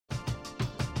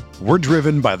We're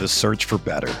driven by the search for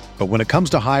better. But when it comes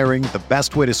to hiring, the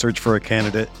best way to search for a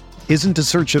candidate isn't to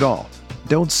search at all.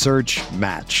 Don't search,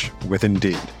 match with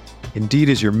Indeed. Indeed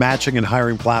is your matching and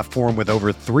hiring platform with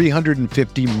over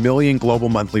 350 million global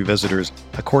monthly visitors,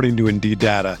 according to Indeed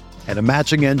data, and a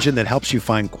matching engine that helps you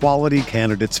find quality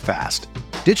candidates fast.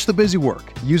 Ditch the busy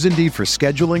work. Use Indeed for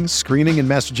scheduling, screening, and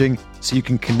messaging so you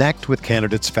can connect with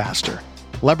candidates faster.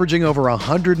 Leveraging over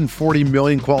 140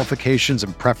 million qualifications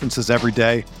and preferences every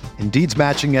day, Indeed's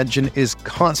matching engine is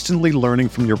constantly learning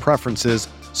from your preferences,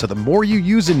 so the more you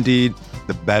use Indeed,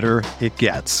 the better it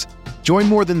gets. Join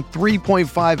more than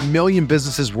 3.5 million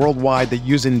businesses worldwide that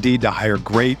use Indeed to hire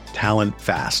great talent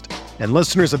fast. And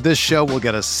listeners of this show will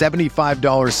get a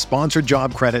 $75 sponsored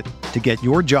job credit to get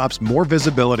your jobs more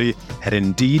visibility at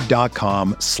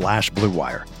Indeed.com/Blue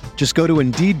Wire. Just go to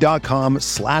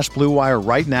Indeed.com/Blue Wire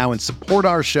right now and support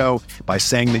our show by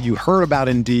saying that you heard about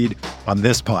Indeed on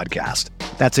this podcast.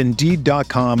 That's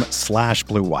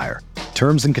Indeed.com/Blue Wire.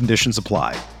 Terms and conditions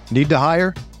apply. Need to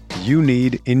hire? You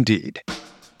need Indeed.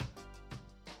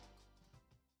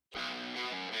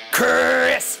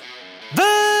 Chris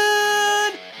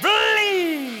Van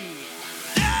Vliet.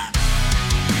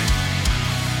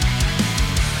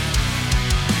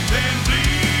 Van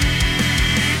Vliet.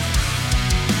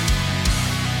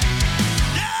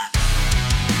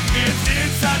 It's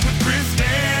Inside with Chris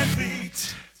Van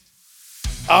Vliet.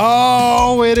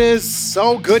 Oh, it is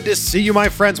so good to see you, my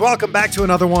friends. Welcome back to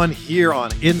another one here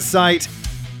on Insight.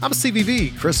 I'm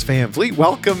CVV, Chris Van Vliet.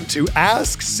 Welcome to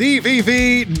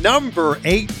AskCVV number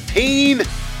 18.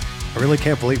 I really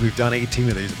can't believe we've done 18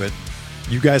 of these, but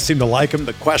you guys seem to like them.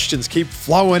 The questions keep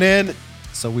flowing in,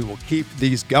 so we will keep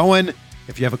these going.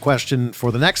 If you have a question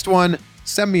for the next one,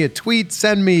 send me a tweet,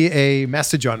 send me a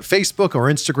message on Facebook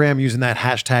or Instagram using that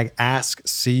hashtag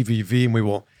AskCVV, and we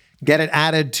will get it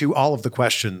added to all of the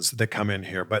questions that come in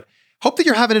here. But hope that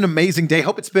you're having an amazing day.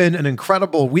 Hope it's been an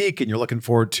incredible week and you're looking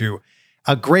forward to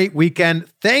a great weekend.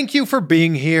 Thank you for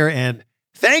being here, and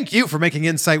thank you for making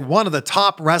Insight one of the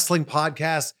top wrestling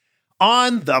podcasts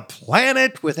on the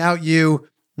planet. Without you,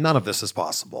 none of this is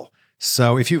possible.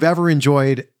 So if you've ever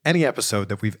enjoyed any episode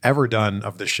that we've ever done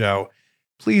of the show,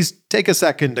 please take a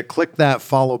second to click that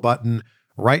follow button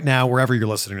right now, wherever you're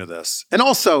listening to this. And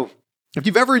also, if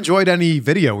you've ever enjoyed any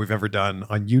video we've ever done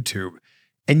on YouTube,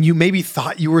 and you maybe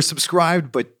thought you were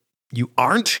subscribed, but you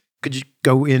aren't, could you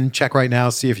go in, check right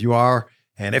now, see if you are?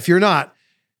 And if you're not,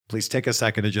 please take a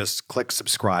second to just click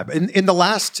subscribe. In the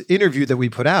last interview that we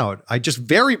put out, I just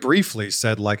very briefly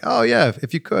said oh yeah,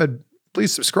 if you could,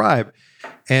 please subscribe.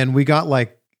 And we got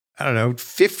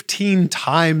 15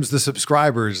 times the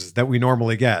subscribers that we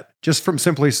normally get, just from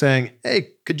simply saying,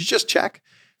 hey, could you just check?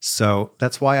 So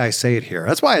that's why I say it here.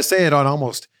 That's why I say it on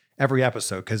almost every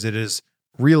episode, because it is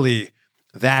really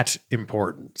that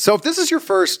important. So if this is your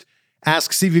first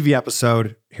AskCVV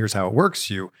episode, here's how it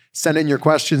works. You send in your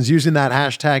questions using that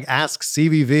hashtag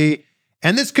AskCVV.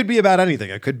 And this could be about anything.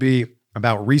 It could be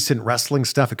about recent wrestling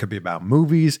stuff. It could be about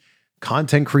movies,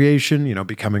 content creation,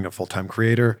 becoming a full-time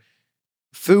creator,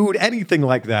 food, anything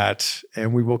like that.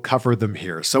 And we will cover them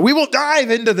here. So we will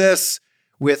dive into this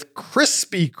with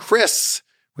Crispy Chris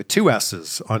with 2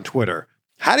 S's on Twitter.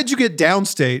 How did you get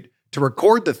downstate to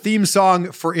record the theme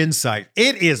song for Insight?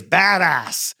 It is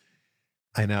badass.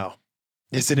 I know.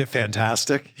 Isn't it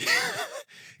fantastic?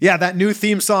 Yeah, that new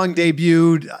theme song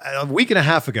debuted a week and a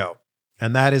half ago.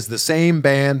 And that is the same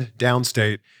band,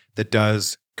 Downstate, that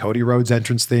does Cody Rhodes'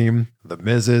 entrance theme, The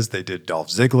Miz's, they did Dolph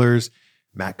Ziggler's,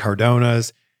 Matt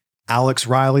Cardona's, Alex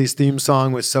Riley's theme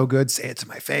song was so good, Say It to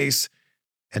My Face.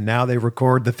 And now they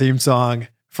record the theme song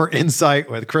for Insight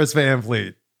with Chris Van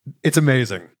Vliet. It's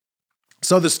amazing.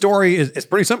 So the story is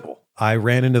pretty simple. I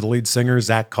ran into the lead singer,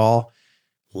 Zach Call,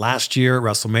 last year at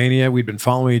WrestleMania. We'd been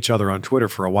following each other on Twitter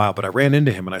for a while, but I ran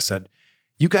into him and I said,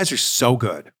 you guys are so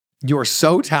good. You are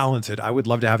so talented. I would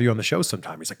love to have you on the show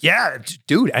sometime. He's like, yeah,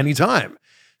 dude, anytime.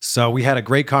 So we had a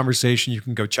great conversation. You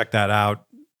can go check that out.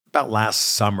 About last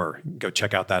summer, you can go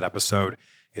check out that episode.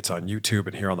 It's on YouTube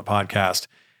and here on the podcast.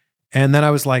 And then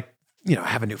I was like, I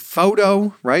have a new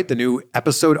photo, right? The new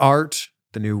episode art,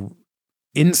 the new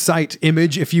Insight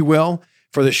image, if you will,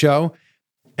 for the show.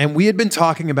 And we had been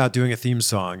talking about doing a theme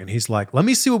song. And he's like, let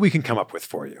me see what we can come up with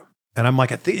for you. And I'm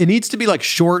like, it needs to be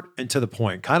short and to the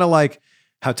point. Kind of like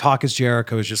how Talk is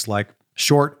Jericho is just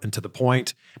short and to the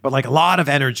point, but a lot of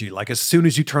energy. As soon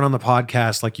as you turn on the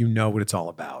podcast, you know what it's all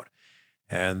about.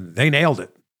 And they nailed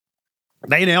it.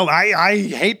 I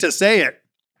hate to say it,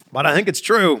 but I think it's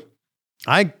true.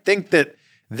 I think that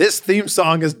this theme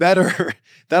song is better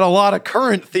than a lot of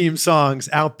current theme songs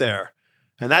out there.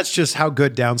 And that's just how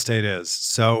good Downstate is.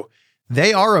 So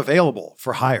they are available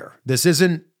for hire. This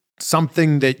isn't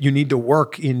something that you need to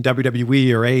work in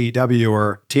WWE or AEW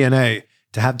or TNA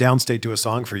to have Downstate do a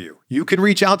song for you. You can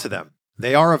reach out to them.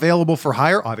 They are available for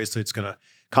hire. Obviously, it's going to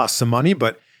cost some money,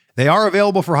 but they are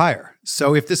available for hire.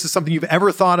 So if this is something you've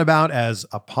ever thought about as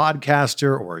a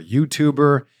podcaster or a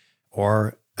YouTuber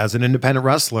or as an independent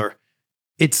wrestler,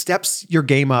 it steps your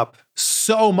game up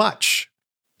so much.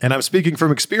 And I'm speaking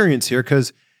from experience here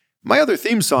because my other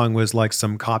theme song was like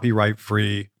some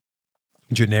copyright-free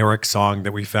generic song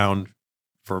that we found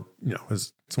for,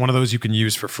 it's one of those you can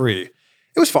use for free.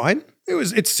 It was fine.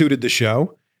 It suited the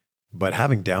show. But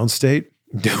having Downstate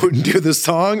do the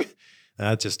song,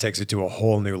 that just takes it to a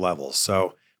whole new level.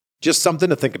 So just something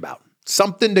to think about,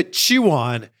 something to chew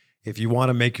on if you want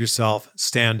to make yourself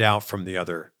stand out from the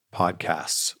other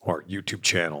podcasts or YouTube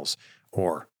channels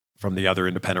or from the other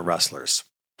independent wrestlers.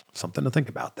 Something to think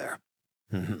about there.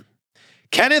 Mm-hmm.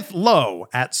 Kenneth Lowe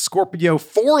at Scorpio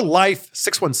for Life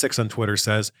 616 on Twitter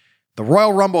says, the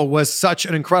Royal Rumble was such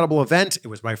an incredible event. It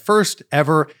was my first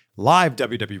ever live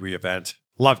WWE event.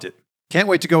 Loved it. Can't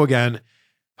wait to go again.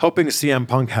 Hoping CM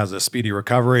Punk has a speedy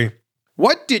recovery.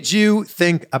 What did you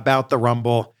think about the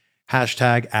Rumble?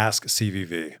 Hashtag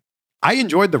AskCVV. I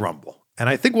enjoyed the Rumble. And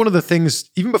I think one of the things,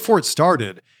 even before it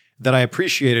started, that I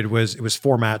appreciated was it was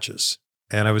 4 matches.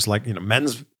 And I was like,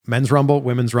 men's Rumble,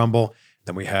 women's Rumble.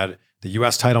 Then we had the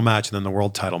US title match and then the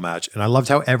world title match. And I loved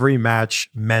how every match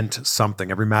meant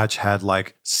something. Every match had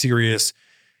like serious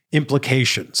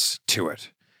implications to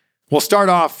it. We'll start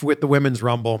off with the women's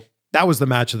Rumble. That was the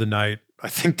match of the night. I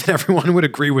think that everyone would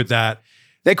agree with that.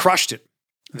 They crushed it.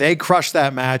 They crushed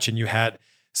that match, and you had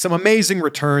some amazing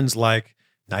returns like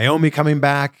Naomi coming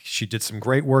back. She did some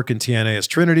great work in TNA as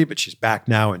Trinity, but she's back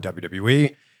now in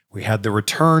WWE. We had the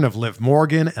return of Liv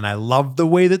Morgan, and I love the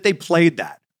way that they played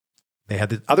that. They had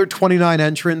the other 29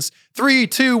 entrants, 3,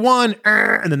 2, 1,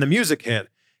 and then the music hit.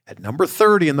 At number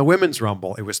 30 in the Women's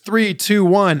Rumble, it was 3, 2,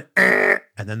 1, and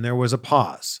then there was a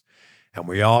pause. And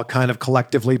we all kind of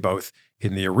collectively, both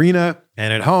in the arena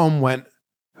and at home, went,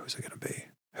 who's it going to be?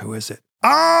 Who is it?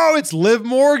 Oh, it's Liv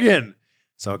Morgan.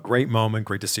 So a great moment.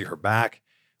 Great to see her back.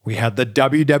 We had the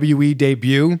WWE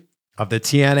debut of the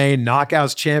TNA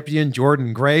Knockouts champion,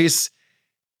 Jordynne Grace.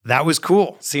 That was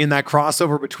cool. Seeing that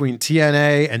crossover between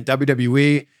TNA and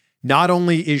WWE. Not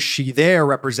only is she there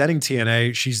representing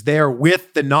TNA, she's there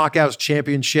with the Knockouts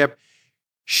championship.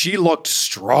 She looked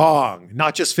strong,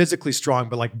 not just physically strong,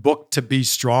 but like booked to be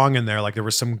strong in there. Like there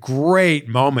were some great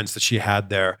moments that she had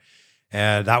there.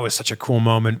 And that was such a cool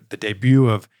moment. The debut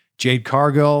of Jade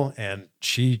Cargill, and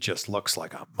she just looks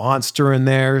like a monster in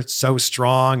there. So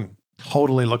strong,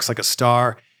 totally looks like a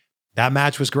star. That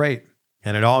match was great.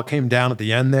 And it all came down at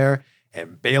the end there,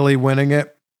 and Bayley winning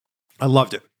it. I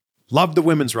loved it. Loved the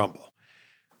Women's Rumble.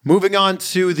 Moving on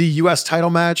to the US title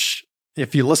match.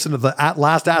 If you listen to the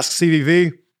last Ask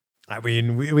CVV, I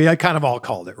mean, we kind of all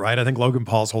called it, right? I think Logan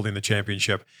Paul's holding the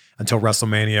championship until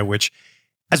WrestleMania, which,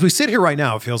 as we sit here right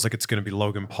now, it feels like it's going to be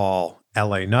Logan Paul,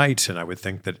 LA Knight, and I would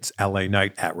think that it's LA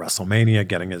Knight at WrestleMania,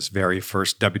 getting his very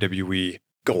first WWE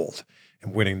gold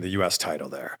and winning the US title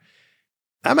there.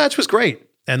 That match was great,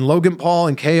 and Logan Paul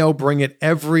and KO bring it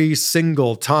every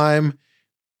single time.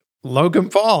 Logan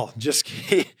Paul just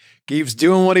keeps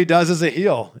doing what he does as a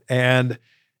heel, and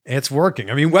it's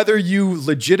working. I mean, whether you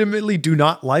legitimately do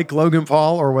not like Logan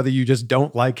Paul or whether you just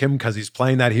don't like him because he's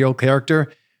playing that heel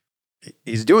character,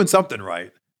 he's doing something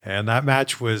right. And I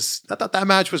thought that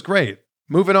match was great.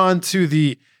 Moving on to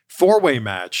the 4-way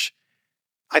match.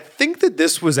 I think that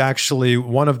this was actually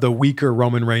one of the weaker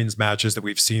Roman Reigns matches that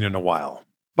we've seen in a while.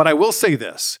 But I will say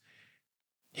this.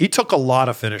 He took a lot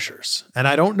of finishers. And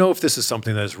I don't know if this is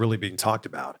something that is really being talked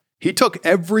about. He took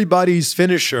everybody's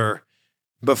finisher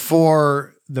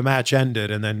before the match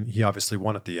ended, and then he obviously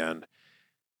won at the end.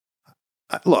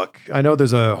 Look, I know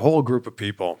there's a whole group of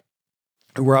people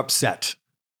who were upset.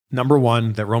 Number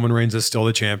 1, that Roman Reigns is still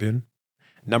the champion.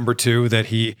 Number 2, that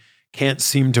he can't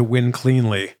seem to win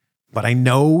cleanly. But I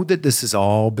know that this is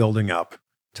all building up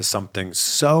to something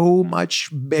so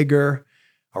much bigger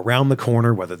around the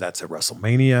corner, whether that's at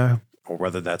WrestleMania or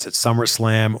whether that's at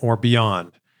SummerSlam or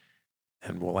beyond.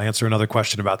 And we'll answer another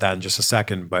question about that in just a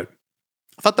second, but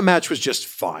I thought the match was just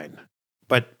fine.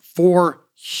 But 4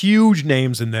 huge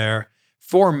names in there,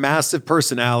 4 massive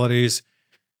personalities.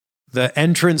 The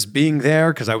entrance being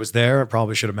there, because I was there, I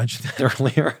probably should have mentioned that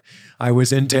earlier. I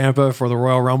was in Tampa for the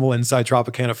Royal Rumble inside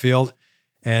Tropicana Field.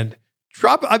 And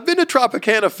I've been to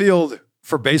Tropicana Field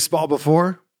for baseball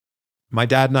before. My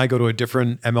dad and I go to a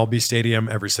different MLB stadium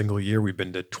every single year. We've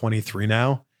been to 23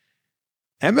 now.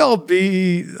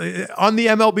 MLB, on the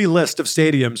MLB list of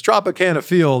stadiums, Tropicana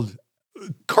Field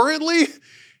currently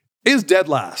is dead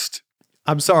last.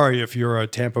 I'm sorry if you're a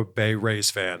Tampa Bay Rays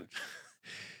fan.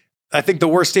 I think the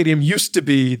worst stadium used to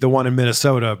be the one in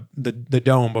Minnesota, the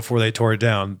Dome, before they tore it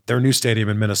down. Their new stadium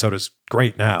in Minnesota is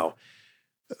great now.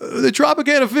 The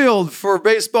Tropicana Field for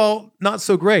baseball, not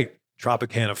so great.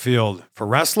 Tropicana Field for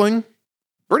wrestling,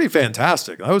 pretty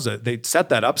fantastic. They set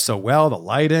that up so well, the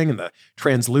lighting and the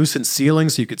translucent ceiling,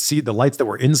 so you could see the lights that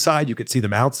were inside. You could see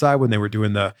them outside when they were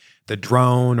doing the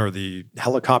drone or the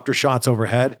helicopter shots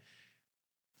overhead.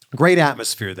 Great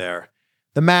atmosphere there.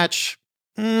 The match,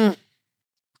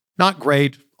 not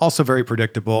great, also very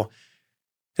predictable.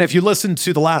 And if you listen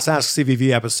to the last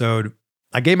AskCVV episode,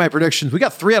 I gave my predictions. We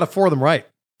got 3 out of 4 of them right.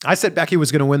 I said Becky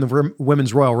was going to win the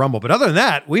Women's Royal Rumble, but other than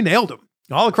that, we nailed them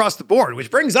all across the board,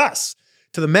 which brings us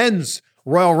to the Men's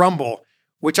Royal Rumble,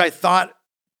 which I thought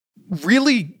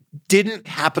really didn't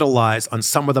capitalize on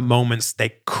some of the moments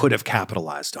they could have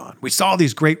capitalized on. We saw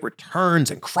these great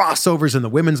returns and crossovers in the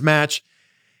women's match.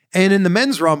 And in the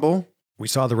Men's Rumble, we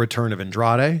saw the return of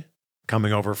Andrade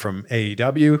coming over from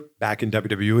AEW back in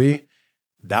WWE.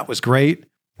 That was great.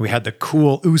 We had the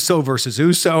cool Uso versus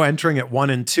Uso entering at 1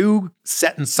 and 2,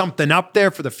 setting something up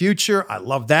there for the future. I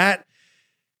love that.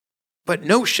 But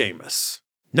no Sheamus,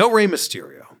 no Rey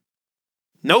Mysterio,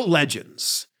 no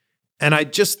Legends. And I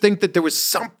just think that there was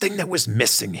something that was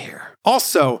missing here.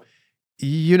 Also,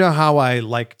 you know how I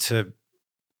like to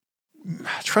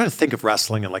try to think of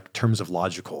wrestling in like terms of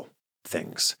logical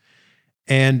things.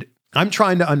 And I'm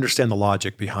trying to understand the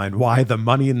logic behind why the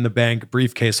Money in the Bank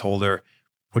briefcase holder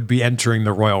would be entering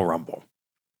the Royal Rumble.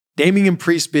 Damian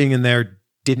Priest being in there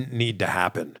didn't need to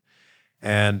happen.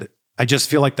 And I just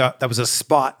feel like that was a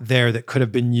spot there that could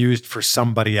have been used for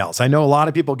somebody else. I know a lot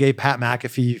of people gave Pat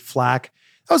McAfee flack.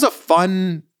 That was a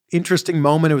fun, interesting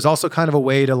moment. It was also kind of a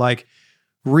way to like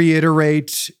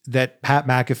reiterate that Pat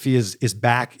McAfee is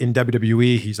back in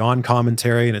WWE. He's on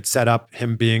commentary, and it set up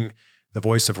him being the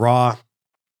voice of Raw.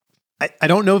 I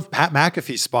don't know if Pat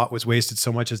McAfee's spot was wasted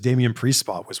so much as Damian Priest's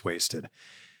spot was wasted.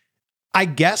 I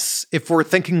guess if we're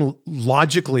thinking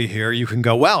logically here, you can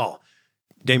go, well,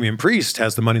 Damian Priest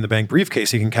has the Money in the Bank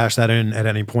briefcase. He can cash that in at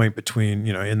any point between,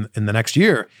 in the next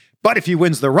year. But if he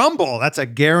wins the Rumble, that's a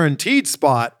guaranteed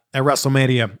spot at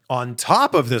WrestleMania on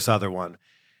top of this other one.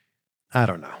 I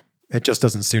don't know. It just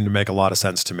doesn't seem to make a lot of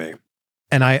sense to me.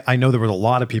 And I know there were a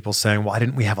lot of people saying, why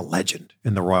didn't we have a legend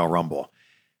in the Royal Rumble?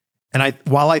 And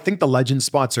while I think the legend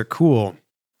spots are cool,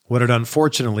 what it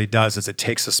unfortunately does is it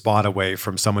takes a spot away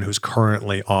from someone who's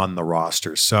currently on the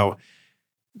roster. So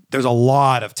there's a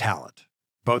lot of talent,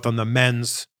 both on the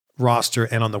men's roster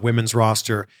and on the women's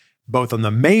roster, both on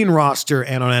the main roster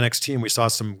and on NXT. And we saw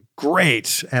some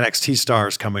great NXT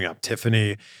stars coming up,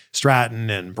 Tiffany Stratton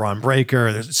and Braun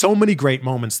Breaker. There's so many great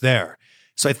moments there.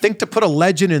 So I think to put a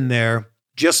legend in there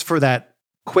just for that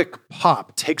quick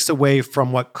pop takes away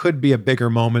from what could be a bigger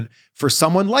moment for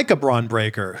someone like a Braun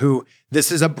Breaker, who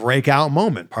this is a breakout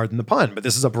moment, pardon the pun, but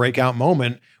this is a breakout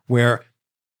moment where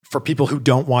for people who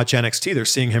don't watch NXT, they're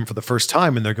seeing him for the first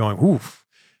time and they're going, oof,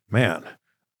 man,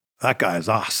 that guy is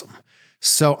awesome.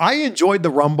 So I enjoyed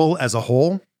the Rumble as a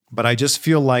whole, but I just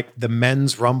feel like the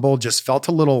men's Rumble just felt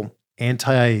a little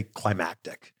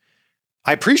anticlimactic.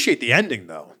 I appreciate the ending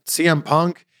though. CM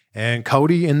Punk and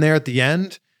Cody in there at the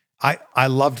end. I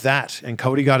loved that. And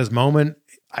Cody got his moment.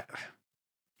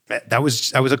 That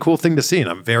was a cool thing to see. And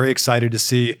I'm very excited to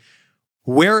see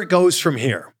where it goes from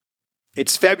here.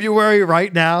 It's February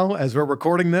right now as we're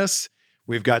recording this.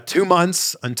 We've got 2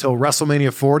 months until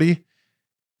WrestleMania 40.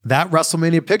 That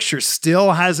WrestleMania picture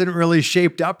still hasn't really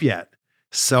shaped up yet.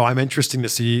 So I'm interested to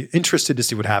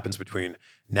see what happens between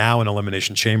now and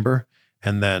Elimination Chamber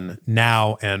and then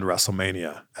now and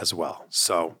WrestleMania as well.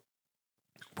 So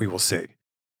we will see.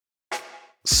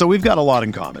 So we've got a lot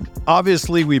in common.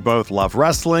 Obviously, we both love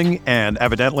wrestling, and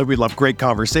evidently we love great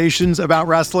conversations about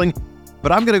wrestling.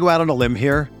 But I'm going to go out on a limb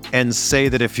here and say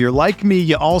that if you're like me,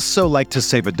 you also like to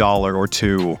save $1 or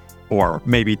 $2 or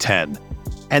maybe 10.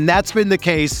 And that's been the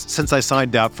case since I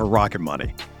signed up for Rocket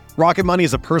Money. Rocket Money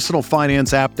is a personal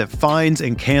finance app that finds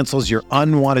and cancels your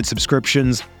unwanted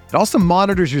subscriptions. It also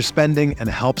monitors your spending and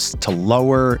helps to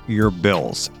lower your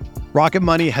bills. Rocket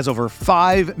Money has over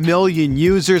 5 million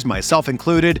users, myself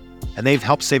included, and they've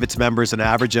helped save its members an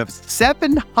average of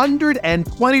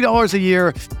 $720 a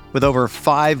year with over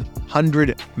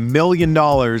 $500 million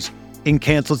in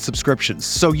canceled subscriptions.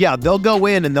 So yeah, they'll go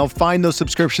in and they'll find those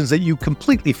subscriptions that you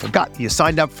completely forgot you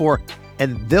signed up for,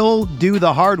 and they'll do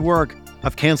the hard work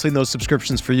of canceling those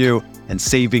subscriptions for you and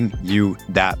saving you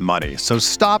that money. So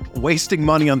stop wasting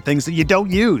money on things that you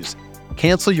don't use.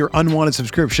 Cancel your unwanted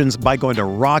subscriptions by going to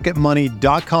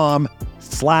rocketmoney.com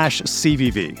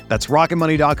rocketmoney.com/CVV. That's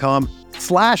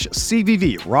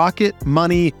rocketmoney.com/CVV.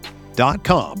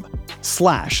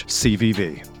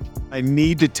 rocketmoney.com/CVV. I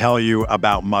need to tell you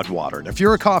about Mudwater. And if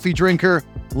you're a coffee drinker,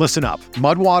 listen up.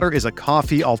 Mudwater is a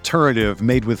coffee alternative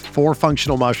made with 4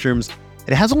 functional mushrooms.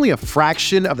 It has only a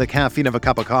fraction of the caffeine of a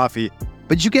cup of coffee,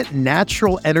 but you get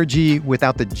natural energy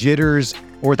without the jitters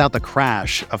or without the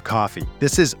crash of coffee.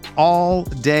 This is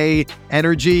all-day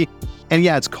energy. And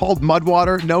yeah, it's called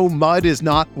Mudwater. No, mud is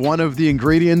not one of the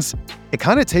ingredients. It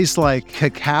kind of tastes like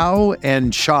cacao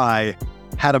and chai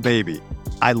had a baby.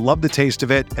 I love the taste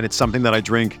of it, and it's something that I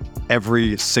drink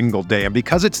every single day. And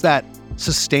because it's that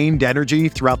sustained energy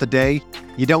throughout the day,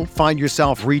 you don't find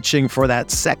yourself reaching for that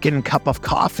second cup of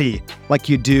coffee like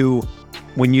you do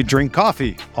when you drink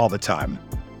coffee all the time.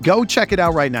 Go check it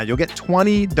out right now. You'll get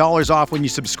 $20 off when you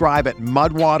subscribe at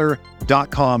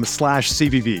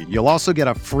mudwater.com/CVV. You'll also get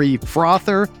a free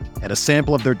frother and a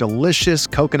sample of their delicious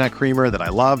coconut creamer that I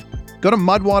love. Go to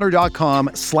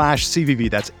mudwater.com/CVV.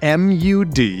 That's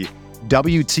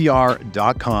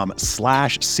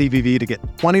mudwtr.com/CVV to get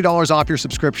 $20 off your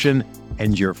subscription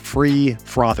and your free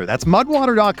frother. That's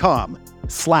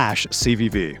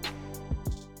mudwater.com/CVV.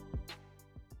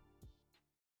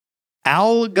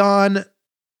 Algon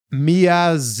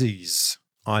Miaziz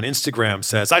on Instagram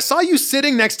says, I saw you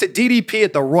sitting next to DDP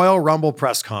at the Royal Rumble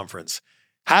press conference.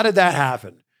 How did that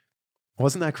happen?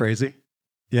 Wasn't that crazy?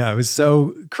 Yeah, it was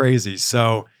so crazy.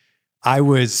 So I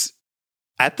was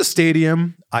at the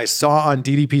stadium. I saw on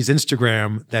DDP's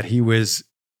Instagram that he was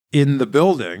in the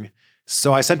building.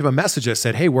 So I sent him a message. I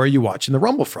said, hey, where are you watching the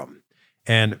Rumble from?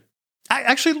 And I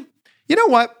actually, you know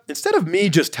what? Instead of me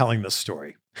just telling this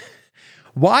story,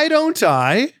 why don't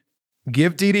I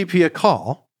give DDP a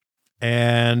call?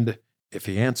 And if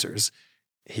he answers,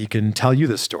 he can tell you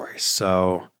the story.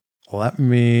 So let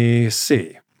me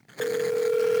see.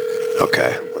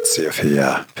 Okay, let's see if he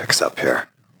picks up here.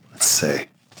 Let's see.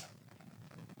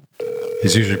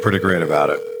 He's usually pretty great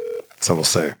about it. So we'll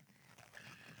see.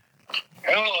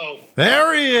 Hello.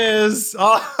 There he is.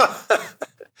 Oh.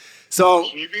 So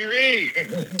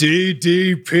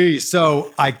DDP.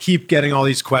 So I keep getting all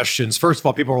these questions. First of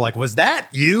all, people are like, was that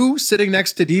you sitting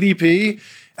next to DDP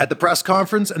at the press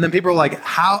conference? And then people are like,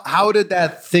 how did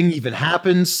that thing even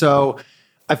happen? So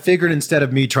I figured instead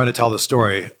of me trying to tell the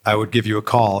story, I would give you a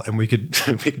call and we could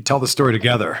tell the story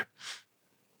together.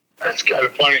 That's kind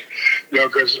of funny,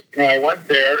 because when I went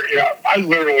there, I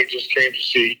literally just came to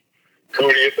see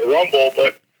Cody at the Rumble,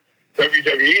 but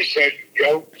WWE said,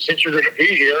 since you're going to be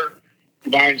here,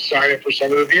 you mind signing up for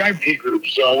some of the VIP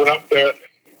groups. So I went up there to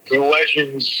the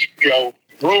Legends,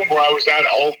 room where I was at.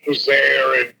 Hulk was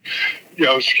there, and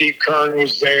Steve Kern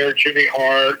was there, Jimmy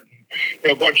Hart,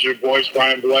 a bunch of the boys,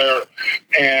 Brian Blair,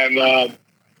 and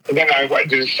then I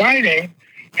went to the signing,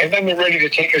 and then they're ready to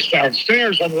take us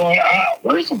downstairs. I'm going,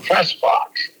 where's the press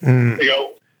box? They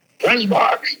go, press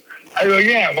box? I go,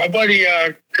 yeah, my buddy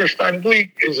Chris Van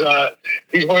Vliet is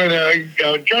he's one of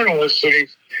the journalists, and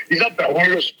he's up there. I want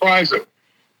to go surprise him.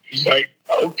 He's like,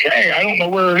 okay, I don't know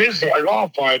where it is, so I'll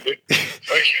find it.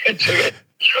 So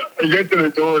I get to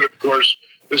the door, and of course,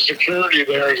 the security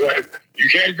there is like, you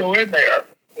can't go in there.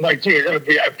 I'm like, dude, I got a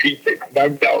VIP thing.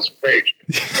 I'm Dallas Page.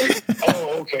 Like,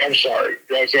 oh, okay, I'm sorry.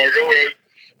 So I go in,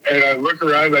 and I look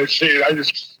around, and I see it. I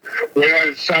just went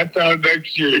and sat down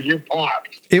next to you, and you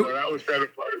popped. So that was kind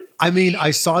of funny. I mean,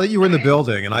 I saw that you were in the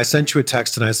building, and I sent you a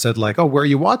text, and I said, like, oh, where are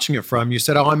you watching it from? You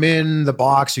said, oh, I'm in the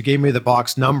box. You gave me the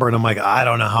box number, and I'm like, I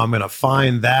don't know how I'm going to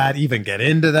find that, even get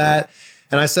into that.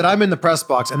 And I said, I'm in the press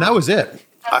box, and that was it.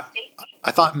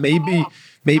 I thought maybe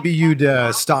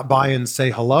you'd stop by and say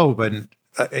hello, but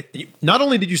not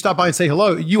only did you stop by and say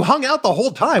hello, you hung out the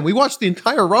whole time. We watched the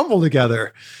entire Rumble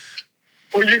together.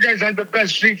 Well, you guys had the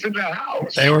best seats in the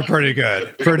house. They were pretty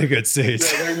good. Pretty good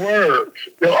seats. Yeah, they were.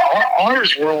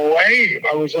 Ours were lame.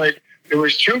 I was like, it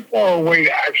was too far away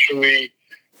to actually,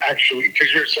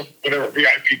 because you're some whatever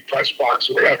VIP press box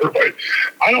or whatever. But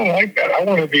I don't like that. I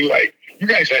want to be like, you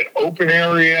guys had open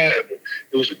area.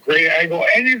 It was a great angle,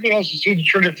 and you could also see the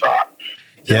Trinitron.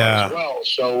 Yeah. As well.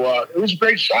 So it was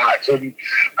great shots. And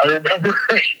I remember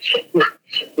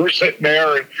we're sitting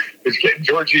there, and it's getting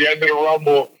towards the end of the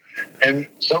Rumble. And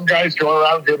some guys go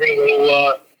around giving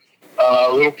little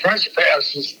press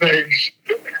passes things.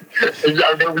 And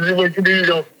I remember you look at me and you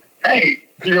go, hey,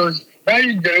 he goes, now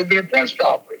you can get into the press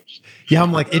conference. Yeah,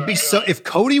 I'm like, it'd be so, if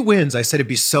Cody wins, I said it'd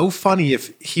be so funny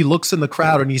if he looks in the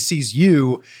crowd and he sees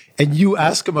you and you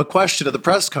ask him a question at the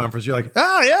press conference. You're like,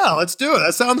 oh, yeah, let's do it.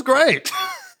 That sounds great.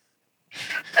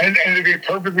 And to be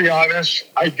perfectly honest,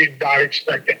 I did not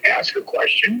expect to ask a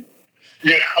question.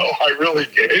 You know, I really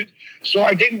did. So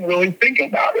I didn't really think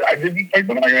about it. I didn't think,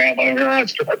 what am I going to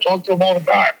ask him? I talked to him all the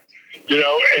time, you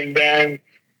know, and then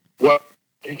what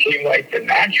became like the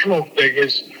natural thing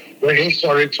is when he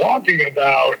started talking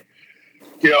about,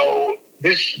 you know,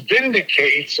 this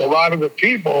vindicates a lot of the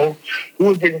people who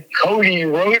have been Cody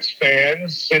Rhodes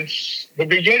fans since the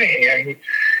beginning. And, you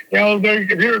know, if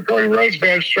you're a Cody Rhodes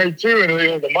fan straight through, and, you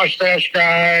know, the mustache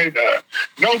guy,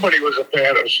 nobody was a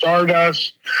fan of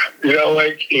Stardust. You know,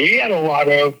 like, he had a lot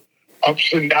of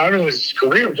ups and downs in his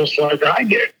career, just like I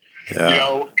did, you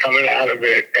know, coming out of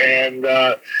it. And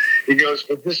he goes,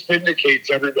 but this vindicates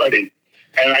everybody.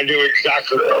 And I knew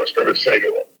exactly what I was going to say to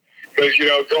him. Because, you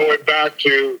know, going back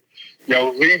to, you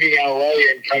know, leaving LA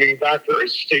and coming back for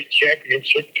his state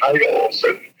championship titles,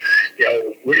 and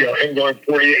you know him going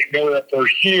 48 million that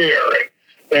first year, and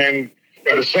then you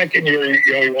know, the second year,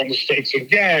 you know, he won the states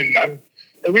again.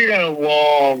 And we had a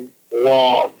long, you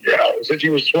know, since he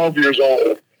was 12 years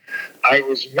old, I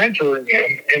was mentoring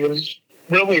him, and it was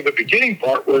really the beginning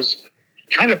part was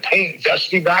kind of paying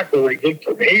Dusty back for what he did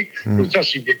for me. Because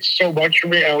Dusty did so much for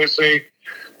me. I would say,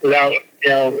 without, you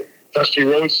know, Dusty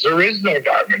Rhodes, there is no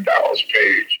Diamond Dallas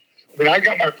Page. I mean, I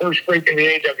got my first break in the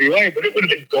AWA, but it would have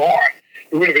been gone.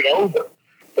 It would have been over.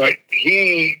 But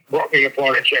he brought me to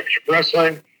Florida Championship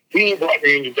Wrestling. He brought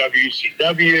me into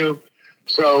WCW.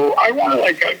 So I want to,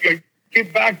 like,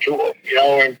 give back to him, you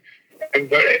know. And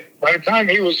by the time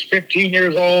he was 15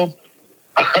 years old,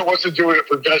 I wasn't doing it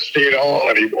for Dusty at all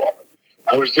anymore.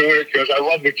 I was doing it because I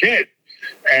love the kid.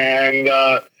 And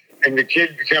the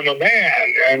kid became a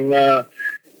man. And,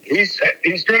 he's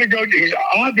going to go. He's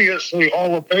obviously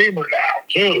Hall of Famer now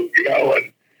too, you know,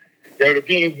 and you know, to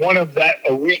be one of that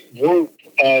elite group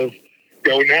of, you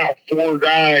know, now 4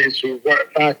 guys who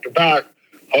went back to back,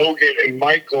 Hogan and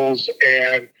Michaels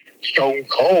and Stone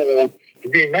Cold, to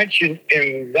be mentioned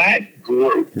in that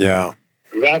group. Yeah,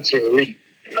 that's elite.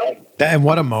 You know? And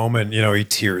what a moment, you know, he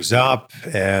tears up,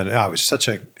 and it was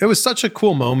such a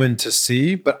cool moment to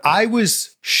see. But I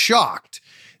was shocked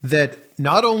that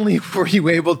not only were you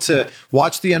able to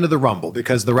watch the end of the Rumble,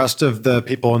 because the rest of the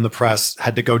people in the press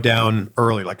had to go down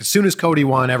early. Like, as soon as Cody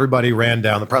won, everybody ran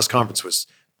down. The press conference was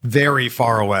very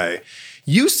far away.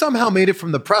 You somehow made it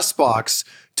from the press box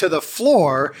to the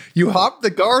floor. You hopped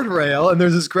the guardrail, and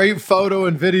there's this great photo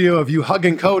and video of you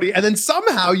hugging Cody. And then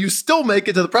somehow you still make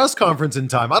it to the press conference in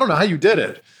time. I don't know how you did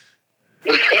it.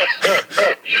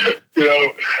 You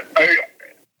know,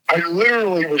 I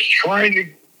literally was trying to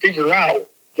figure out,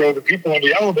 you know, the people on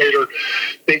the elevator,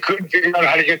 they couldn't figure out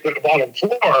how to get to the bottom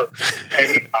floor.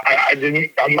 And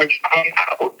I'm like, I'm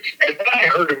out. And then I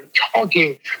heard him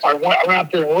talking. I went out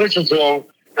there and listened to him,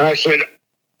 and I said,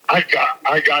 I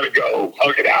got to go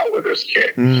hug it out with this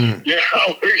kid. You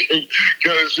know,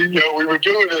 because, you know, we were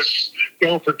doing this, you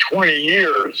know, for 20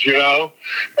 years, you know,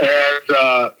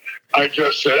 and I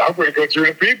just said, I'm going to go through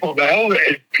the people. The hell,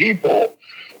 and people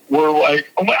were like,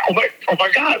 oh my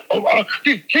God,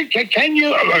 can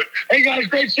you? I'm like, hey guys,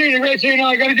 great seeing you.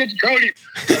 I got to get to Cody.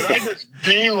 And I just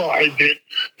beelined it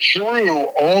through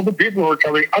all the people who were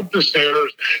coming up the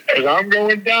stairs, and I'm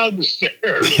going down the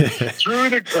stairs,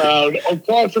 through the crowd,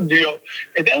 across the deal.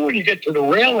 And then when you get to the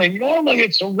railing, normally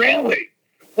it's a railing.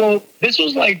 Well, this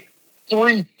was like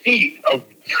 3 feet of,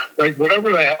 like,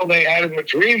 whatever the hell they had in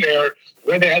between there,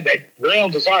 when they had that rail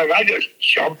design. I just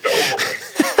jumped over it.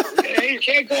 Hey, you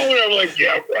can't go over there. I'm like,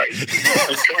 yeah, right.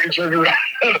 And Cody turned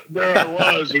around. There I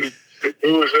was. And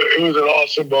it was an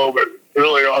awesome moment.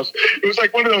 Really awesome. It was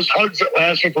like one of those hugs that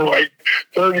lasted for like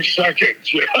 30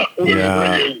 seconds. You know?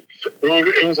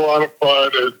 It was a lot of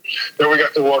fun. And then we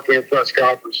got to walk in a press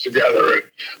conference together. And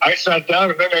I sat down,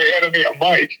 and then they handed me a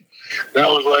mic. And I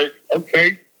was like,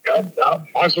 okay, I'm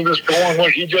also just go on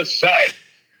what he just said.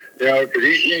 You know, because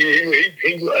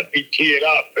he let me tee it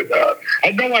up, and I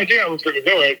had no idea I was going to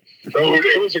do it. So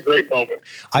it was a great moment.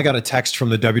 I got a text from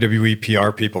the WWE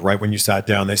PR people right when you sat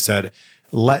down. They said,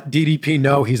 "Let DDP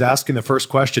know he's asking the first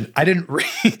question." I didn't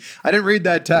read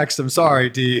that text. I'm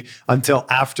sorry, D, until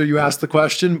after you asked the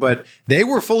question. But they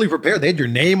were fully prepared. They had your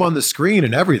name on the screen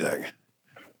and everything.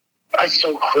 That's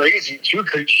so crazy too,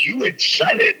 because you had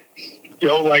said it, you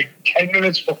know, like 10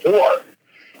 minutes before.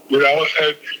 You know,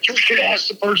 and you should ask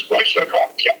the first question. I go,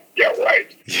 yeah,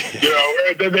 right. You know,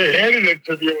 and then they handed it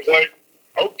to me. It was like,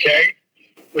 okay,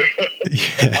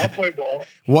 I'll play ball.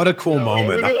 What a cool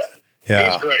moment. It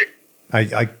was great.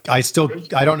 I still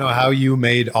don't know how you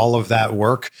made all of that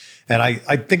work. And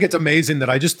I think it's amazing that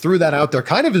I just threw that out there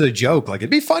kind of as a joke. Like, it'd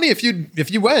be funny if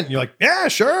you went and you're like, yeah,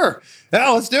 sure.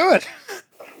 Yeah, let's do it.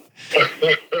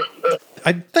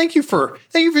 Thank you for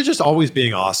just always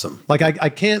being awesome. Like, I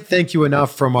can't thank you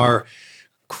enough from our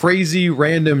crazy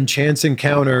random chance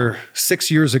encounter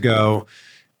 6 years ago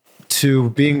to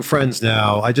being friends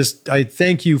now. I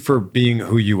thank you for being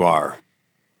who you are.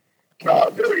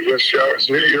 It just shows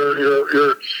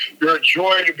you're a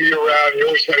joy to be around. You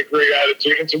always had a great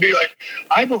attitude, and to me, like,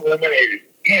 I've eliminated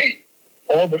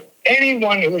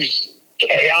anyone who's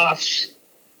chaos,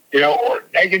 or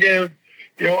negative.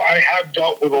 I have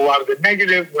dealt with a lot of the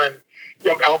negative when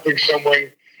helping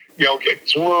someone get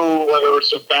through, whether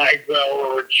it's a Bagwell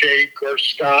or a Jake or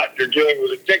Scott, they're dealing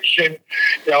with addiction.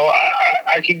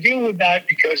 I can deal with that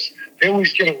because they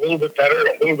always get a little bit better,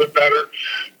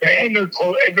 and they're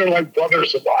close, and they're like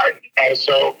brothers of mine.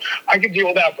 So I can deal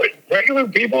with that. But regular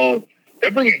people, they're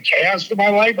bringing chaos to my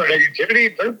life or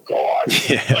negativity. They're gone.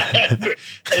 Yeah.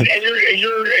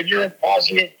 and you're a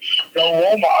positive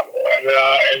role model,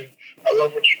 and I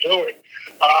love what you're doing.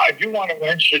 I do want to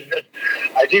mention that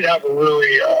I did have a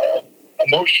really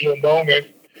emotional moment.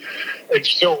 It's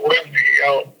still with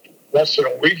me. Less than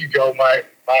a week ago, my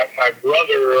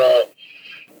brother,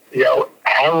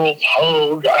 Harold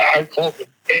Hogue, I call him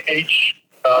H.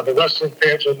 The wrestling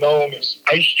fans will know him as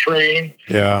Ice Train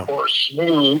or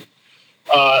Smooth.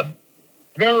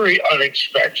 Very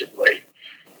unexpectedly.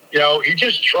 He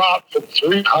just dropped from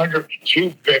 300 to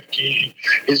 250.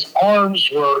 His arms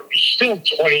were still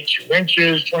 22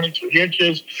 inches, 23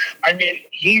 inches. I mean,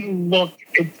 he looked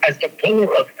as the pillar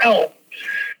of health,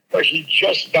 but he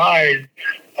just died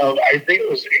of, I think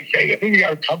he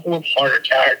got a couple of heart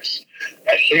attacks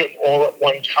that hit him all at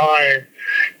one time.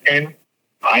 And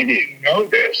I didn't know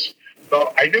this,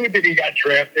 but I knew that he got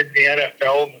drafted in the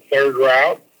NFL in the third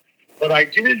round. But I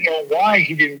didn't know why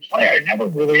he didn't play. I never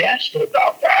really asked him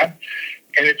about that.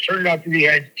 And it turned out that he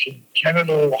had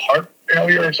congenital heart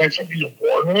failure. It's like something you're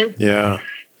born with. Yeah.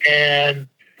 And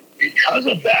because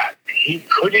of that, he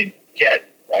couldn't get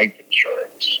life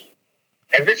insurance.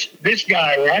 And this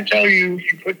guy, when I tell you,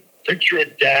 you put a picture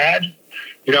of dad,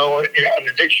 in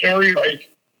the dictionary, like,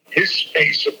 his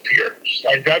face appears.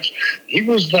 Like, he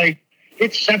was like,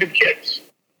 it's 7 kids.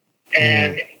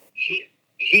 And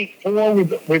he four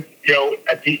with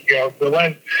at the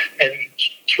Berlin, and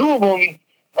 2 of them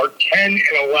are 10 and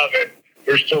 11.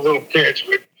 They're still little kids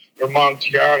with their mom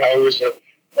Tiana, who was a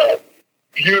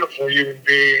beautiful human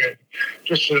being and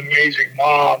just an amazing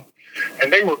mom.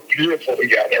 And they were beautiful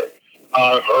together,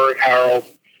 her and Harold.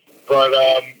 But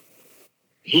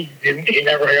he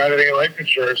never got any life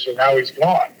insurance, and now he's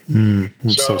gone. I'm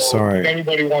so sorry. If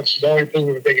anybody wants to know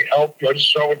anything that they can help,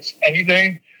 just throw it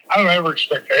anything. I don't ever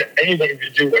expect anybody to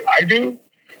do what I do,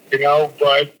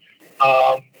 but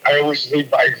I always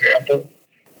lead by example.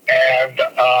 And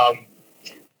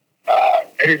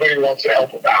anybody who wants to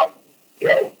help them out,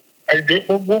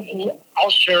 I'll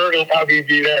share it. It'll probably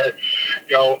be there,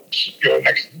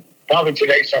 probably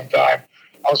today sometime.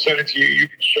 I'll send it to you. You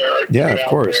can share it. Yeah, of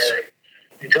course.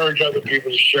 Encourage other people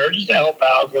to share just to help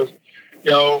out. Because,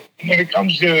 when it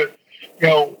comes to,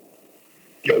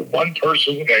 one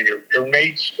person, your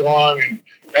mate's gone, and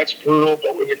that's brutal.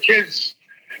 But when the kids,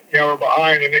 are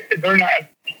behind, and they're not,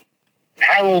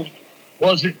 Harold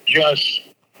wasn't just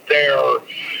the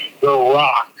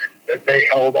rock that they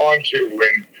held on to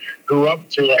and grew up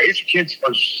to. His kids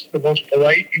are the most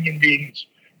polite human beings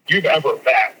you've ever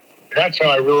met. And that's how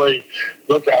I really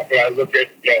look at when I look at,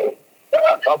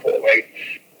 a couple, like,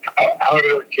 how do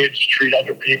their kids treat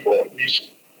other people.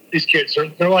 These kids,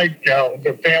 they're like,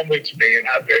 they're family to me and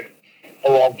have been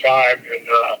a long time. And,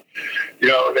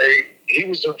 he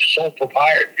was their sole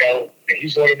proprietor,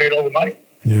 he's the one who made all the money.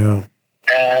 Yeah.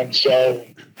 And so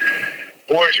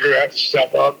boys are going to have to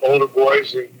step up, older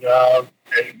boys, and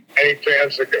any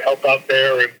fans that can help out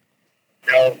there. And,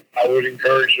 I would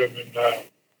encourage them, and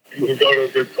you would go to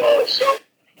a good cause. So I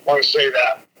want to say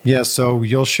that. Yeah, so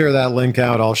you'll share that link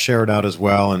out. I'll share it out as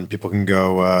well, and people can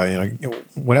go,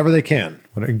 whatever they can,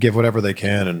 give whatever they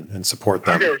can, and support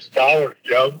them. I think it's $1,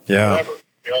 Yeah. Whatever.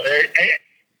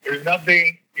 There's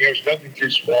nothing. There's nothing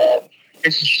too small.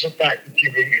 It's just the fact that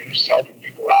giving and just helping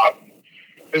people out.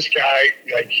 This guy,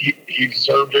 he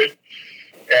deserved it,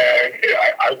 and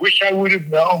I wish I would have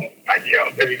known,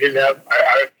 that he didn't have.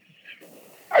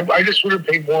 I just would have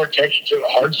paid more attention to the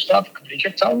hard stuff. He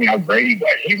kept telling me how great he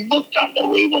was. He looked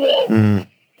unbelievable.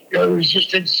 It was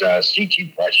just his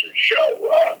CT pressure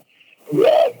show. Who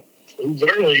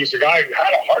literally is a guy who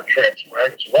had a heart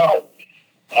transplant as well.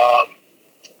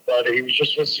 But he was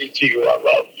just with CT, who I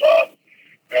love.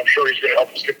 And I'm sure he's going to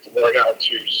help us get the word out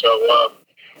too. So,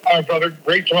 all right, brother.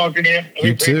 Great talking to you.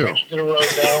 You too. To the road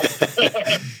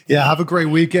now. Yeah, have a great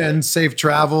weekend. Safe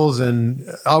travels, and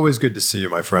always good to see you,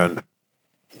 my friend.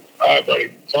 All right,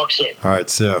 buddy. Talk soon. All right,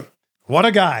 so what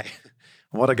a guy.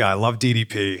 What a guy. Love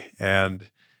DDP. And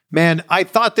Man, I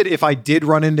thought that if I did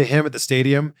run into him at the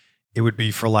stadium, it would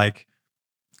be for like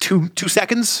two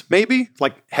seconds, maybe.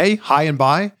 Like, hey, hi and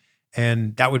bye.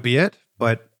 And that would be it.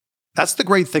 But that's the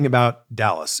great thing about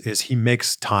Dallas is he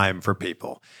makes time for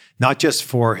people, not just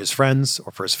for his friends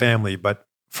or for his family, but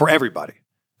for everybody.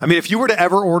 I mean, if you were to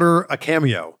ever order a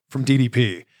cameo from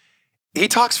DDP, he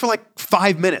talks for like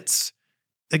 5 minutes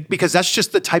because that's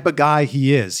just the type of guy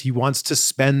he is. He wants to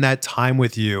spend that time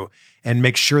with you and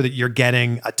make sure that you're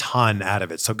getting a ton out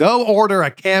of it. So go order a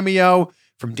cameo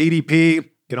from DDP. You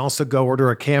can also go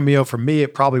order a cameo from me.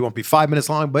 It probably won't be 5 minutes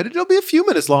long, but it'll be a few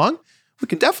minutes long. We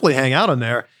can definitely hang out on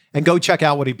there and go check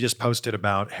out what he just posted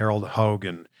about Harold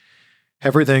Hogan,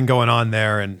 everything going on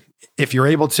there. And if you're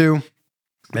able to,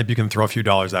 maybe you can throw a few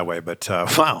dollars that way. But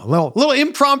wow, little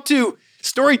impromptu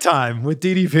story time with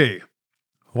DDP.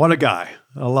 What a guy.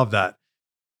 I love that.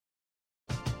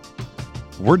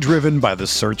 We're driven by the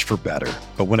search for better.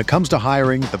 But when it comes to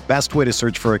hiring, the best way to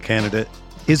search for a candidate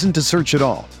isn't to search at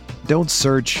all. Don't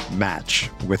search, match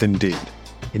with Indeed.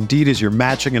 Indeed is your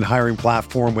matching and hiring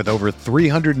platform with over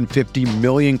 350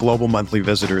 million global monthly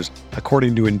visitors,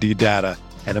 according to Indeed data,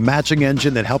 and a matching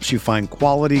engine that helps you find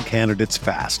quality candidates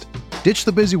fast. Ditch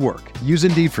the busy work. Use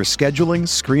Indeed for scheduling,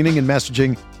 screening, and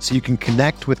messaging so you can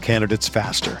connect with candidates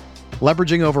faster.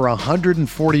 Leveraging over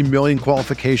 140 million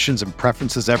qualifications and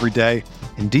preferences every day,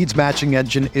 Indeed's matching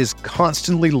engine is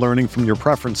constantly learning from your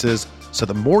preferences, so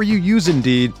the more you use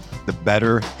Indeed, the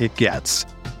better it gets.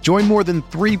 Join more than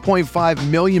 3.5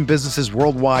 million businesses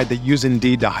worldwide that use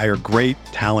Indeed to hire great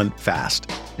talent fast.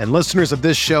 And listeners of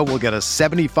this show will get a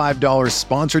 $75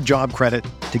 sponsored job credit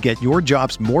to get your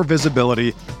jobs more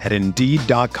visibility at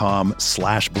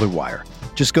Indeed.com/Blue Wire.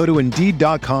 Just go to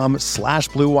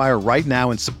Indeed.com/Blue Wire right now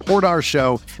and support our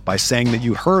show by saying that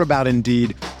you heard about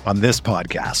Indeed on this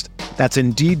podcast. That's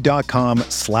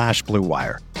Indeed.com/Blue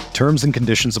Wire. Terms and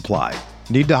conditions apply.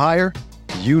 Need to hire?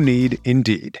 You need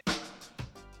Indeed.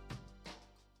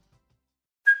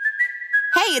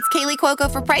 Hey, it's Kaylee Cuoco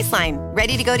for Priceline.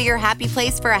 Ready to go to your happy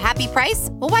place for a happy price?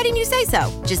 Well, why didn't you say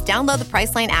so? Just download the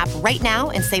Priceline app right now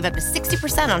and save up to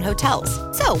 60% on hotels.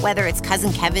 So whether it's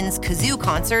Cousin Kevin's Kazoo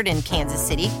Concert in Kansas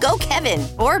City, go Kevin,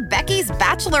 or Becky's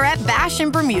Bachelorette Bash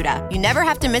in Bermuda, you never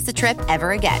have to miss a trip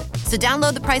ever again. So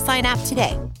download the Priceline app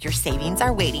today. Your savings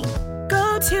are waiting.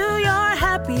 Go to your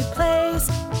happy place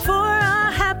for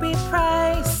a happy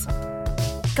price.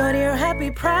 Go to your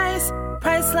happy price,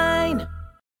 Priceline.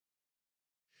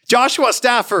 Joshua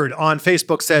Stafford on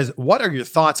Facebook says, what are your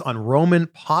thoughts on Roman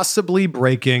possibly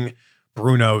breaking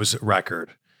Bruno's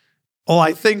record? Well,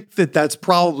 I think that that's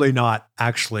probably not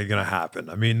actually going to happen.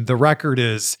 I mean, the record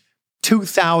is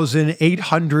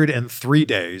 2,803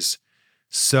 days.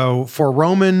 So for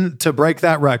Roman to break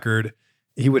that record,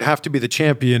 he would have to be the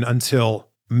champion until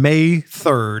May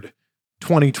 3rd,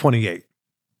 2028.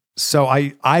 So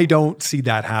I don't see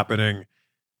that happening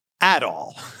at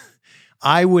all.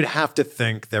 I would have to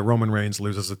think that Roman Reigns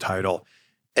loses the title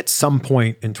at some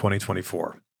point in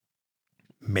 2024.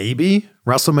 Maybe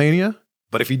WrestleMania,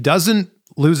 but if he doesn't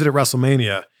lose it at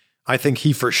WrestleMania, I think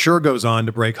he for sure goes on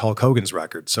to break Hulk Hogan's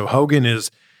record. So Hogan has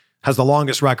the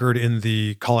longest record in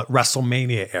the, call it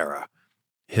WrestleMania era.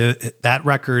 That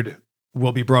record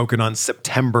will be broken on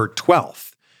September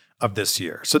 12th of this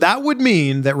year. So that would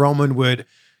mean that Roman would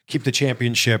keep the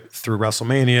championship through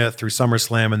WrestleMania, through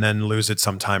SummerSlam, and then lose it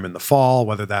sometime in the fall,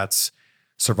 whether that's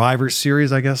Survivor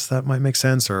Series, I guess that might make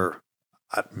sense, or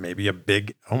maybe a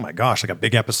big, like a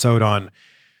big episode on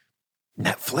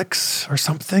Netflix or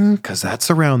something, because that's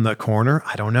around the corner.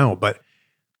 I don't know. But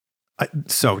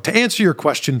so to answer your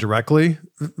question directly,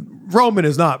 Roman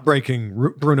is not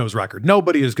breaking Bruno's record.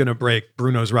 Nobody is going to break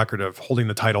Bruno's record of holding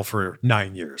the title for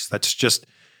 9 years. That's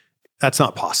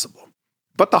not possible.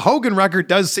 But the Hogan record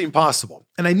does seem possible.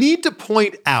 And I need to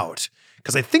point out,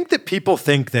 because I think that people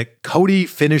think that Cody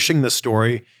finishing the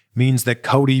story means that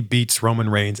Cody beats Roman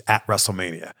Reigns at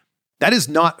WrestleMania. That is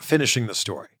not finishing the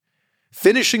story.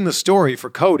 Finishing the story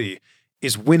for Cody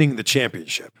is winning the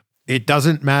championship. It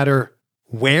doesn't matter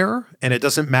where, and it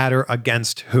doesn't matter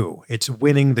against who. It's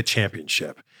winning the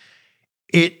championship.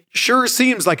 It sure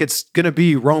seems like it's going to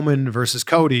be Roman versus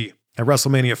Cody at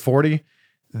WrestleMania 40.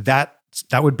 That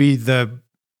would be the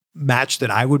match that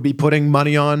I would be putting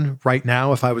money on right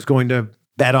now if I was going to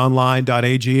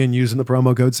betonline.ag and using the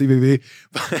promo code CVV.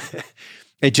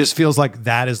 It just feels like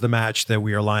that is the match that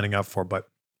we are lining up for, but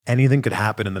anything could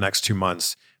happen in the next 2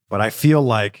 months. But I feel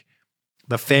like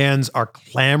the fans are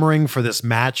clamoring for this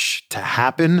match to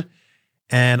happen,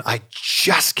 and I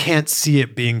just can't see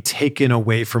it being taken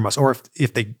away from us. Or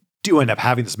if they do end up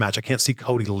having this match, I can't see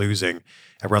Cody losing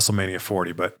at WrestleMania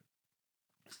 40, but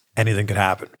anything could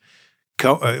happen.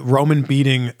 Roman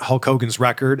beating Hulk Hogan's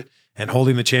record and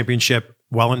holding the championship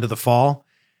well into the fall,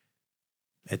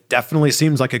 it definitely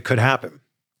seems like it could happen.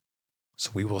 So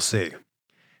we will see.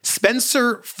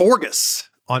 Spencer Forgus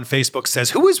on Facebook says,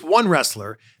 who is one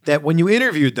wrestler that when you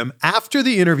interviewed them, after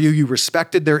the interview, you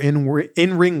respected their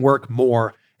in-ring work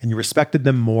more and you respected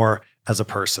them more as a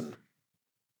person?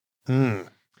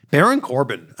 Baron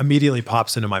Corbin immediately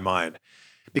pops into my mind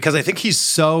because I think he's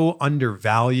so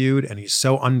undervalued and he's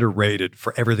so underrated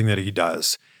for everything that he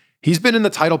does. He's been in the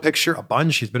title picture a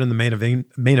bunch. He's been in the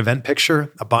main event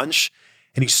picture a bunch.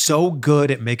 And he's so good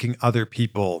at making other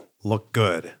people look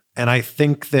good. And I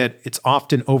think that it's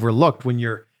often overlooked when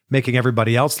you're making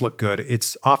everybody else look good.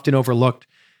 It's often overlooked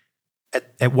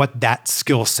at what that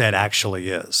skill set actually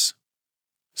is.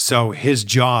 So his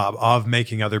job of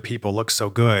making other people look so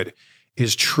good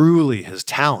is truly his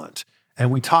talent.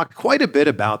 And we talked quite a bit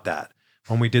about that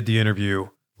when we did the interview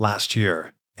last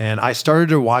year. And I started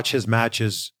to watch his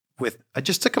matches with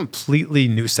just a completely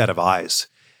new set of eyes.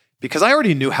 Because I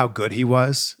already knew how good he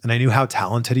was and I knew how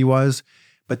talented he was,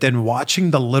 but then watching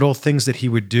the little things that he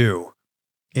would do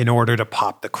in order to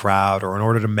pop the crowd or in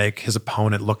order to make his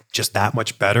opponent look just that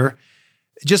much better,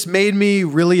 it just made me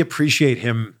really appreciate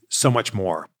him so much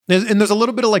more. And there's a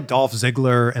little bit of like Dolph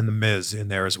Ziggler and The Miz in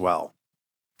there as well,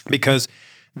 because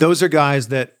those are guys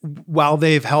that while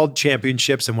they've held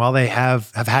championships and while they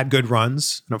have had good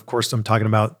runs, and of course I'm talking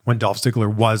about when Dolph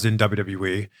Ziggler was in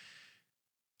WWE,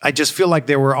 I just feel like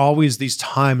there were always these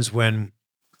times when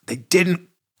they didn't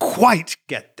quite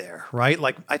get there, right?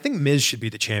 Like, I think Miz should be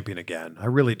the champion again. I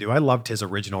really do. I loved his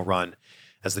original run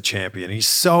as the champion. He's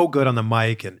so good on the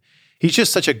mic, and he's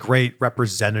just such a great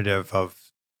representative of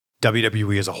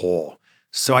WWE as a whole.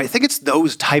 So I think it's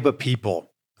those type of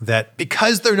people that,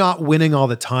 because they're not winning all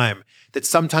the time, that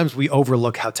sometimes we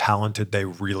overlook how talented they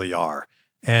really are.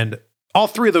 And all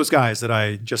three of those guys that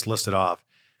I just listed off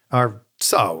are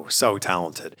so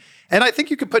talented. And I think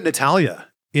you could put Natalya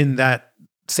in that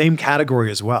same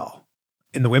category as well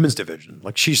in the women's division.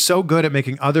 Like, she's so good at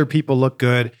making other people look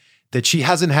good that she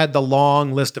hasn't had the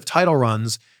long list of title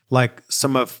runs like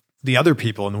some of the other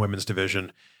people in the women's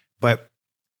division. But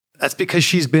that's because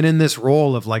she's been in this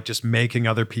role of like just making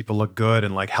other people look good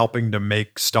and like helping to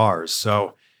make stars.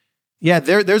 So yeah,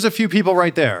 there's a few people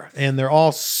right there, and they're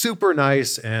all super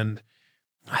nice. And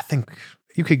I think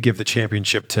you could give the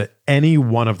championship to any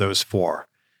one of those four,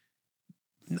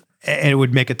 and it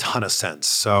would make a ton of sense.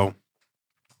 So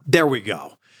there we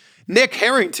go. Nick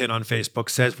Harrington on Facebook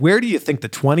says, where do you think the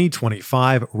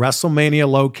 2025 WrestleMania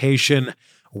location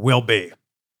will be?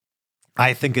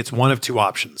 I think it's one of two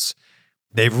options.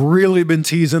 They've really been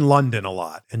teasing London a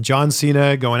lot, and John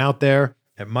Cena going out there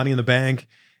at Money in the Bank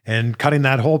and cutting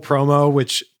that whole promo,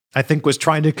 which I think was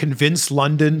trying to convince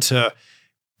London to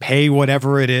pay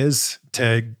whatever it is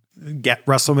to get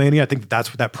WrestleMania. I think that's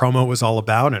what that promo was all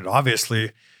about. And it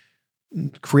obviously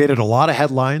created a lot of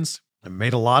headlines and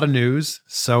made a lot of news.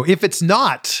 So if it's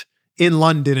not in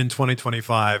London in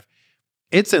 2025,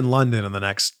 it's in London in the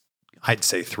next, I'd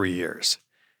say, 3 years.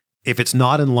 If it's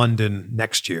not in London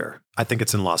next year, I think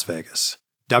it's in Las Vegas.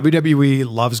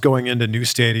 WWE loves going into new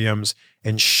stadiums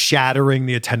and shattering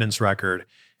the attendance record.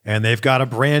 And they've got a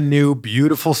brand new,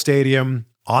 beautiful stadium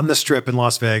on the Strip in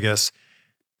Las Vegas.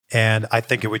 And I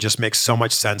think it would just make so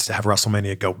much sense to have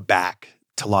WrestleMania go back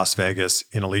to Las Vegas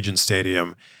in Allegiant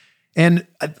Stadium. And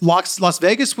Las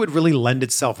Vegas would really lend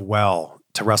itself well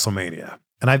to WrestleMania.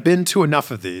 And I've been to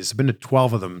enough of these. I've been to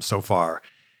 12 of them so far,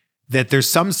 that there's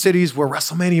some cities where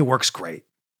WrestleMania works great.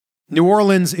 New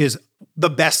Orleans is the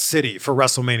best city for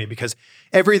WrestleMania because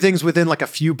everything's within like a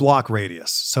few block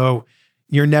radius. So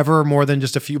you're never more than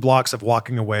just a few blocks of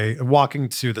walking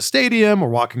to the stadium or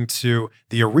walking to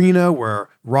the arena where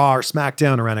Raw or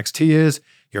SmackDown or NXT is.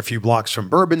 You're a few blocks from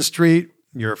Bourbon Street.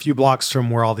 You're a few blocks from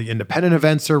where all the independent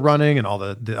events are running and all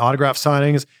the autograph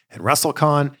signings and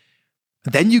WrestleCon.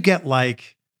 Then you get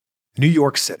like New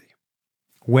York City,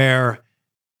 where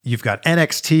you've got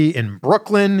NXT in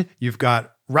Brooklyn. You've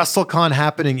got WrestleCon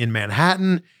happening in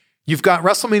Manhattan. You've got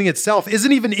WrestleMania itself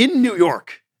isn't even in New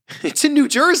York. It's in New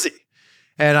Jersey.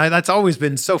 And that's always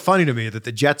been so funny to me that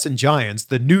the Jets and Giants,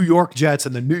 the New York Jets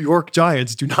and the New York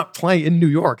Giants, do not play in New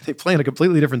York. They play in a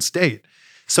completely different state.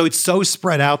 So it's so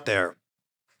spread out there.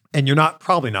 And you're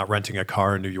probably not renting a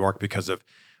car in New York because of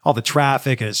all the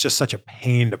traffic, and it's just such a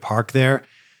pain to park there.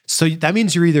 So that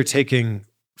means you're either taking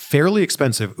fairly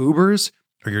expensive Ubers,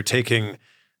 or you're taking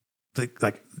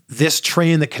like this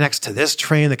train that connects to this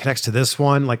train that connects to this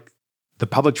one. Like, the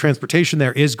public transportation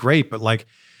there is great, but like,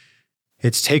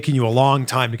 it's taking you a long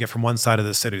time to get from one side of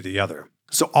the city to the other.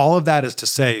 So all of that is to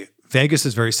say, Vegas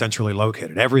is very centrally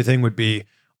located. Everything would be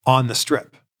on the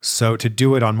Strip. So to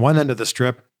do it on one end of the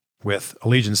Strip with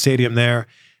Allegiant Stadium there,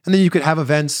 and then you could have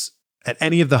events at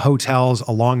any of the hotels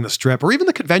along the Strip, or even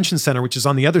the convention center, which is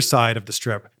on the other side of the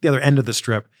Strip, the other end of the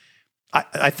Strip.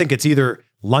 I think it's either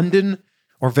London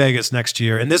or Vegas next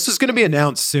year, and this is going to be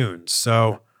announced soon.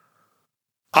 So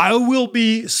I will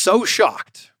be so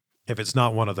shocked if it's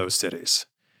not one of those cities.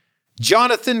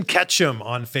 Jonathan Ketchum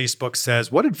on Facebook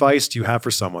says, what advice do you have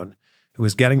for someone who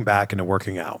is getting back into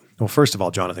working out? Well, first of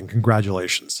all, Jonathan,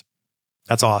 congratulations.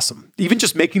 That's awesome. Even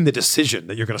just making the decision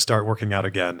that you're going to start working out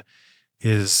again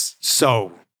is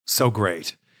so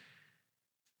great.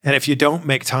 And if you don't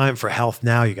make time for health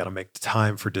now, you got to make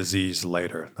time for disease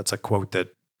later. That's a quote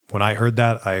that when I heard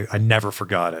that, I never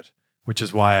forgot it, which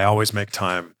is why I always make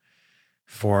time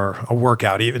for a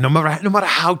workout. Even no matter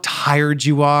how tired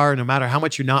you are, no matter how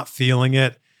much you're not feeling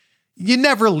it, you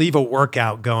never leave a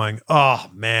workout going, oh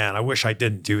man, I wish I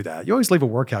didn't do that. You always leave a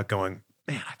workout going,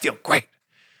 man, I feel great.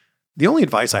 The only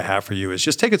advice I have for you is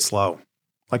just take it slow.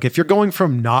 Like if you're going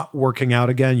from not working out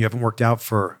again, you haven't worked out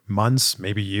for months,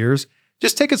 maybe years,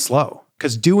 just take it slow,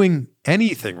 because doing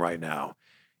anything right now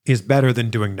is better than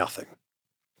doing nothing.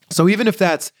 So even if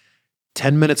that's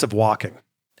 10 minutes of walking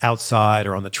outside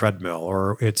or on the treadmill,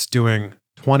 or it's doing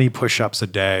 20 push-ups a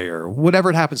day or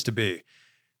whatever it happens to be,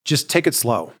 just take it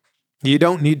slow. You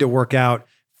don't need to work out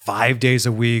 5 days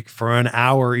a week for an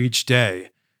hour each day.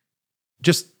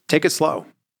 Just take it slow.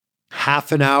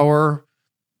 Half an hour,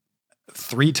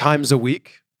 3 times a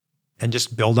week, and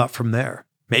just build up from there.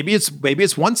 Maybe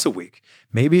it's once a week.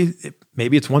 Maybe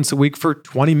it's once a week for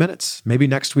 20 minutes. Maybe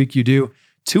next week you do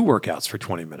 2 workouts for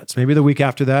 20 minutes. Maybe the week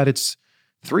after that it's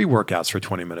 3 workouts for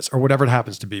 20 minutes, or whatever it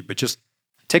happens to be. But just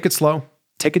take it slow,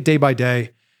 take it day by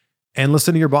day, and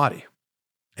listen to your body.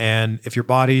 And if your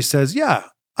body says, yeah,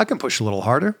 I can push a little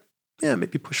harder, yeah,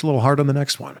 maybe push a little harder on the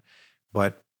next one.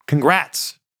 But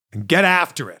congrats and get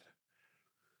after it.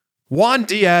 Juan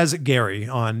Diaz Gary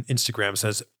on Instagram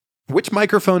says, which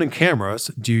microphone and cameras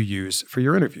do you use for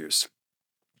your interviews?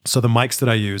 So the mics that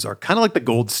I use are kind of like the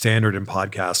gold standard in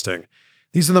podcasting.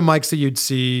 These are the mics that you'd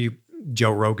see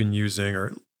Joe Rogan using,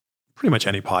 or pretty much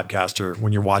any podcaster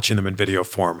when you're watching them in video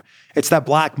form. It's that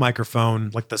black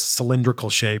microphone, like the cylindrical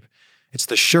shape. It's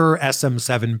the Shure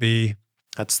SM7B.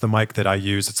 That's the mic that I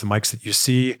use. It's the mics that you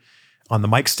see on the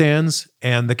mic stands.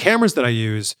 And the cameras that I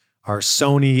use are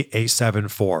Sony A7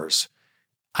 IVs.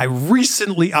 I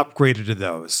recently upgraded to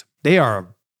those. They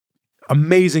are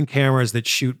amazing cameras that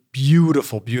shoot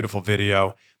beautiful, beautiful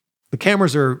video. The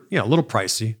cameras are, a little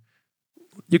pricey.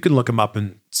 You can look them up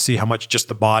and see how much just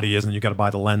the body is, and you got to buy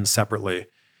the lens separately.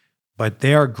 But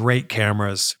they are great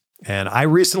cameras. And I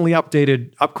recently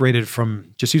upgraded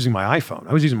from just using my iPhone.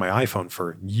 I was using my iPhone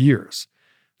for years.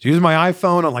 I was using my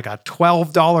iPhone on like a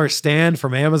 $12 stand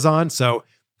from Amazon. So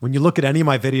when you look at any of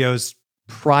my videos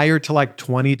prior to like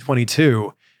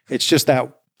 2022, it's just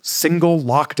that single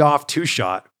locked off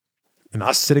 2-shot and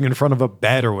us sitting in front of a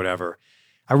bed or whatever.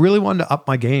 I really wanted to up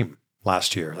my game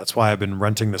last year. That's why I've been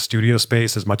renting the studio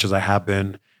space as much as I have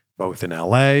been, both in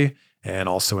LA and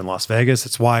also in Las Vegas.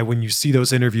 It's why when you see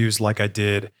those interviews like I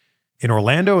did in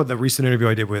Orlando, the recent interview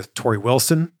I did with Tori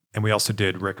Wilson, and we also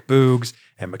did Rick Boogs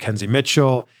and Mackenzie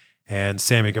Mitchell and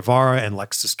Sammy Guevara and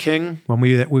Lexus King when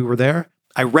we were there.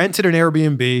 I rented an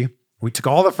Airbnb. We took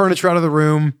all the furniture out of the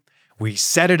room. We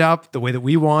set it up the way that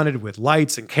we wanted with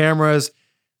lights and cameras.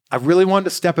 I really wanted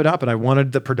to step it up, and I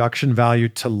wanted the production value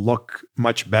to look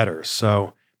much better.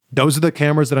 So those are the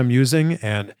cameras that I'm using.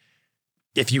 And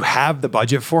if you have the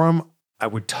budget for them, I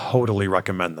would totally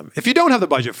recommend them. If you don't have the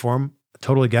budget for them, I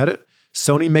totally get it.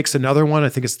 Sony makes another one. I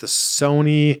think it's the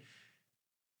Sony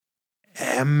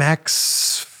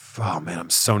MX. Oh man, I'm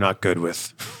so not good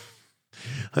with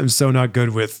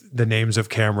the names of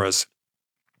cameras.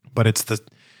 But it's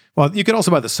you could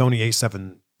also buy the Sony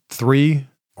A7 III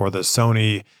or the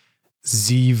Sony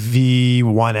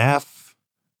ZV-1F.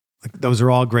 Like, those are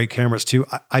all great cameras too.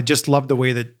 I just love the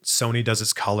way that Sony does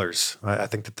its colors. I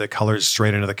think that the colors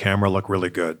straight into the camera look really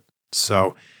good.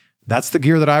 So that's the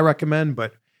gear that I recommend,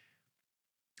 but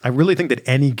I really think that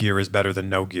any gear is better than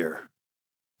no gear.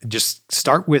 Just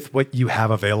start with what you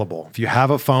have available. If you have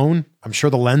a phone, I'm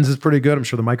sure the lens is pretty good. I'm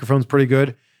sure the microphone's pretty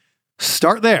good.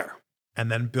 Start there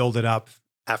and then build it up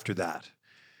after that.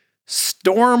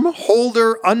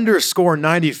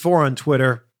 Stormholder_94 on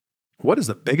Twitter. What is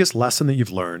the biggest lesson that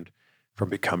you've learned from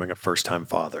becoming a first-time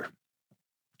father?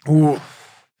 Ooh,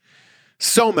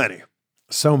 so many.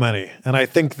 And I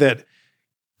think that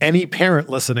any parent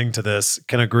listening to this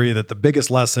can agree that the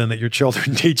biggest lesson that your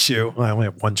children teach you, well, I only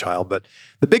have one child, but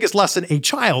the biggest lesson a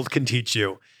child can teach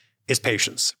you is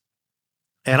patience.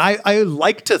 And I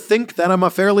like to think that I'm a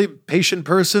fairly patient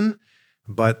person,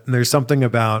 but there's something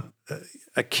about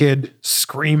a kid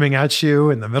screaming at you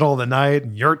in the middle of the night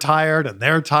and you're tired and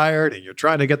they're tired and you're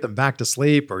trying to get them back to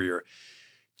sleep or you're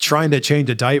trying to change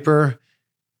a diaper.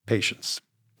 Patience.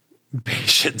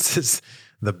 Patience is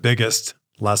the biggest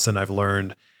lesson I've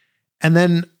learned. And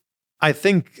then I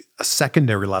think a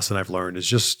secondary lesson I've learned is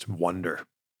just wonder.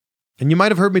 And you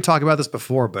might have heard me talk about this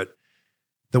before, but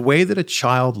the way that a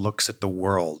child looks at the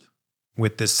world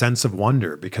with this sense of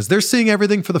wonder, because they're seeing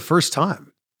everything for the first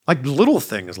time, like little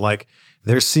things, like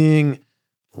they're seeing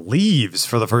leaves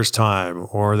for the first time,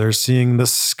 or they're seeing the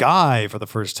sky for the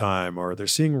first time, or they're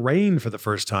seeing rain for the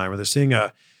first time, or they're seeing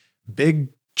a big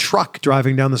truck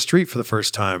driving down the street for the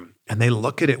first time. And they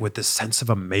look at it with this sense of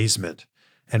amazement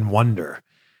and wonder.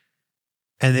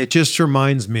 And it just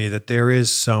reminds me that there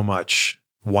is so much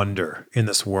wonder in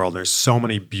this world. There's so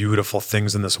many beautiful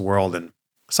things in this world. And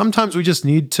sometimes we just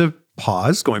need to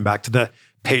pause, going back to the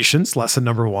patience, lesson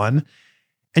number 1,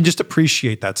 and just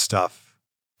appreciate that stuff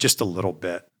just a little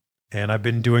bit. And I've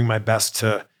been doing my best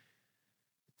to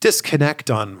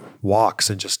disconnect on walks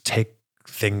and just take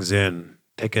things in,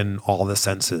 take in all the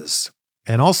senses,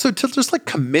 and also to just like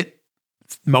commit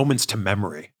moments to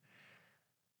memory.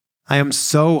 I am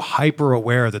so hyper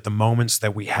aware that the moments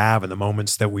that we have and the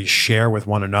moments that we share with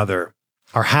one another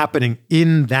are happening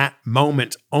in that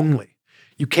moment only.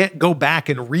 You can't go back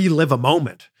and relive a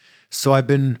moment. So I've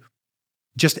been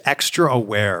just extra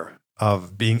aware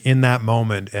of being in that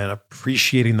moment and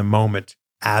appreciating the moment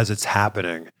as it's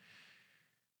happening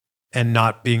and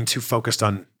not being too focused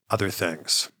on other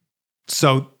things.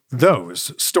 So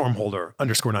those,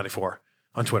 Stormholder_94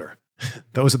 on Twitter,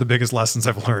 those are the biggest lessons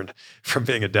I've learned from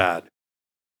being a dad.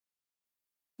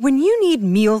 When you need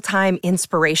mealtime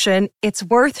inspiration, it's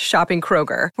worth shopping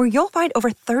Kroger, where you'll find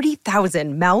over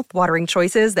 30,000 mouth-watering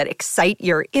choices that excite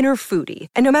your inner foodie.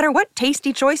 And no matter what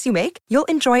tasty choice you make, you'll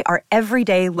enjoy our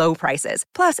everyday low prices,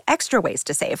 plus extra ways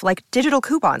to save, like digital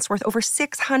coupons worth over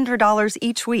 $600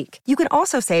 each week. You can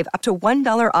also save up to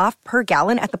 $1 off per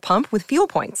gallon at the pump with fuel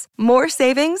points. More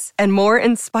savings and more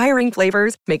inspiring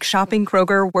flavors make shopping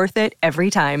Kroger worth it every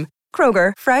time.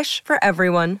 Kroger, fresh for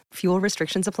everyone. Fuel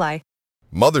restrictions apply.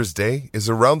 Mother's Day is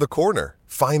around the corner.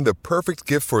 Find the perfect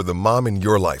gift for the mom in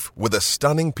your life with a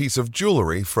stunning piece of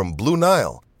jewelry from Blue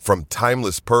Nile. From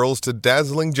timeless pearls to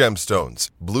dazzling gemstones,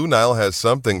 Blue Nile has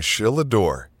something she'll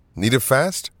adore. Need it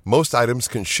fast? Most items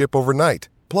can ship overnight.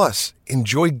 Plus,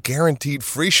 enjoy guaranteed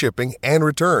free shipping and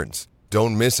returns.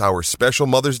 Don't miss our special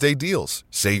Mother's Day deals.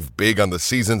 Save big on the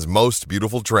season's most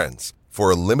beautiful trends.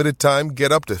 For a limited time,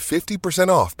 get up to 50%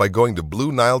 off by going to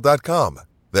BlueNile.com.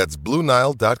 That's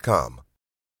BlueNile.com.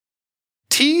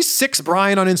 T6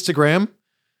 Brian on Instagram.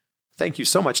 Thank you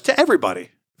so much to everybody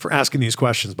for asking these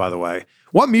questions, by the way.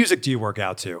 What music do you work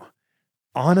out to?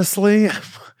 Honestly,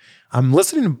 I'm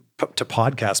listening to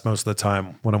podcasts most of the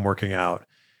time when I'm working out.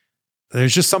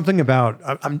 There's just something about,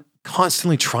 I'm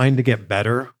constantly trying to get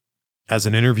better as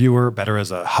an interviewer, better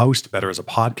as a host, better as a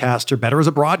podcaster, better as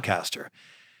a broadcaster.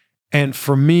 And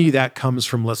for me, that comes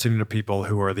from listening to people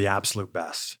who are the absolute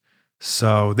best.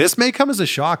 So this may come as a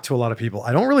shock to a lot of people.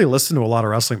 I don't really listen to a lot of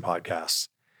wrestling podcasts.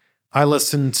 I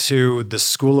listen to The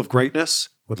School of Greatness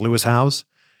with Lewis Howes.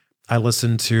 I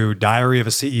listen to Diary of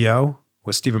a CEO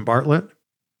with Stephen Bartlett.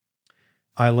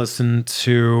 I listen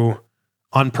to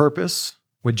On Purpose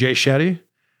with Jay Shetty.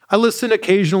 I listen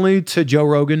occasionally to Joe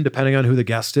Rogan, depending on who the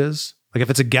guest is. Like if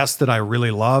it's a guest that I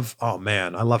really love, oh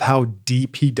man, I love how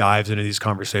deep he dives into these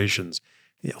conversations.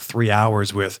 3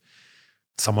 hours with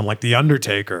someone like The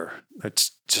Undertaker.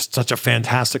 It's just such a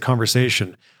fantastic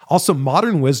conversation. Also,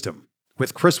 Modern Wisdom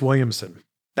with Chris Williamson.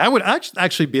 That would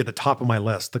actually be at the top of my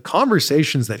list. The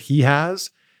conversations that he has,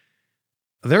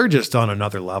 they're just on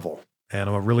another level. And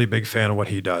I'm a really big fan of what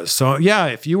he does. So yeah,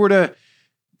 if you were to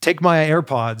take my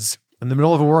AirPods in the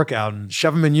middle of a workout and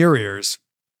shove them in your ears,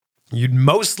 you'd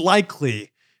most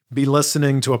likely be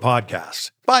listening to a podcast.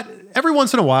 But every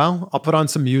once in a while, I'll put on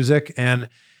some music, and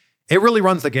it really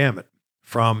runs the gamut.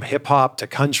 From hip hop to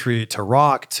country to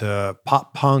rock to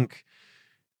pop punk.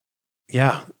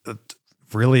 Yeah,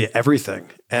 really everything.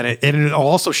 And it'll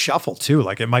also shuffle too.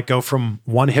 Like it might go from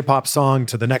one hip hop song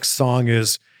to the next song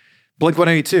is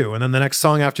Blink-182. And then the next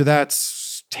song after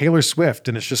that's Taylor Swift.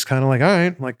 And it's just kind of like, all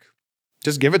right, like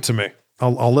just give it to me.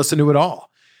 I'll listen to it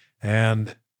all.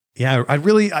 And yeah,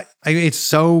 it's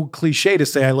so cliche to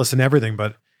say I listen to everything,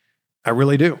 but I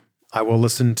really do. I will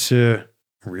listen to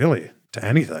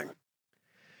anything.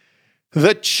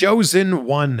 The Chosen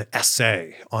One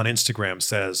essay on Instagram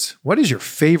says, what is your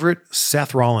favorite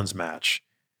Seth Rollins match?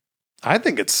 I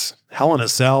think it's Hell in a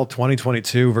Cell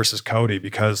 2022 versus Cody,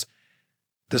 because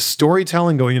the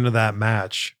storytelling going into that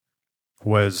match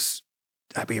was,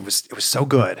 it was so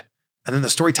good. And then the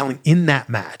storytelling in that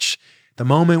match, the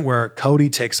moment where Cody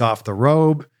takes off the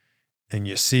robe and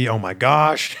you see, oh my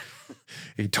gosh,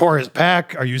 he tore his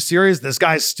pec. Are you serious? This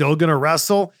guy's still going to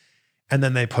wrestle? And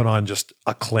then they put on just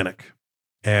a clinic.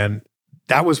 And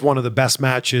that was one of the best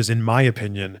matches, in my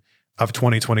opinion, of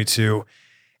 2022.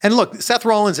 And look, Seth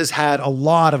Rollins has had a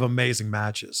lot of amazing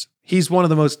matches. He's one of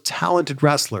the most talented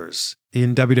wrestlers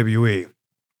in WWE.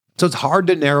 So it's hard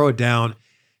to narrow it down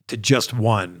to just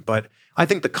one. But I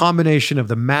think the combination of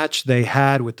the match they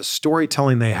had with the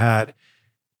storytelling they had,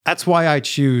 that's why I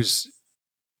choose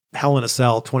Hell in a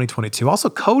Cell 2022. Also,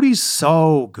 Cody's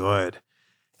so good.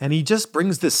 And he just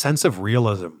brings this sense of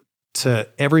realism to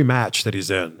every match that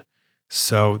he's in.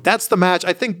 So that's the match.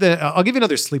 I think that I'll give you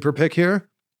another sleeper pick here.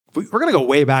 We're going to go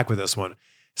way back with this one.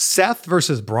 Seth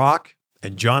versus Brock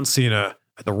and John Cena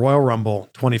at the Royal Rumble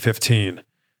 2015.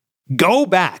 Go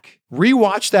back,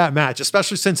 rewatch that match,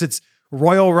 especially since it's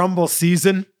Royal Rumble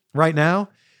season right now.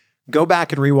 Go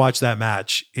back and rewatch that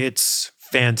match. It's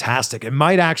fantastic. It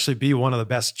might actually be one of the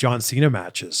best John Cena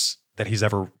matches that he's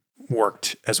ever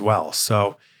worked as well.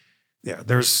 So yeah,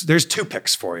 there's two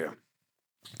picks for you.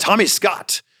 Tommy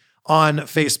Scott on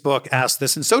Facebook asked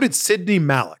this, and so did Sydney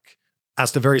Malik,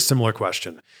 asked a very similar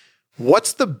question.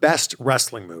 What's the best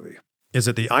wrestling movie? Is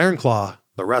it The Iron Claw,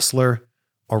 The Wrestler,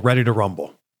 or Ready to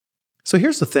Rumble? So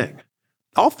here's the thing.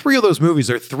 All three of those movies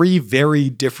are three very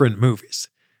different movies.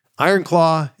 Iron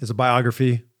Claw is a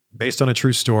biography based on a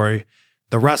true story.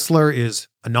 The Wrestler is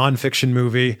a nonfiction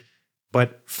movie,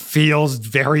 but feels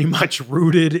very much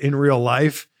rooted in real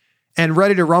life. And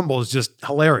Ready to Rumble is just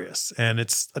hilarious. And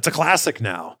it's a classic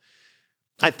now.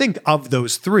 I think of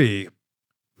those three,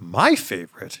 my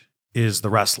favorite is The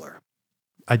Wrestler.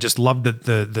 I just love the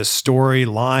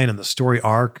storyline and the story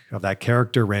arc of that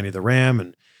character, Randy the Ram.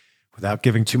 And without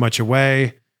giving too much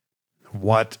away,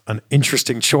 what an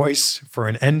interesting choice for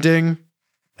an ending.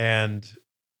 And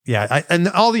yeah, and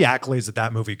all the accolades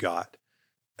that movie got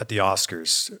at the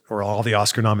Oscars, or all the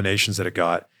Oscar nominations that it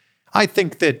got. I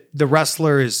think that The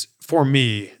Wrestler is, for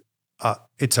me,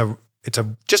 it's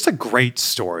just a great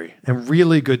story and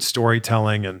really good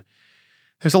storytelling. And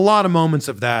there's a lot of moments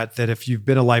of that if you've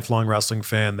been a lifelong wrestling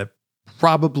fan, that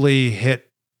probably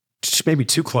hit maybe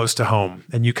too close to home.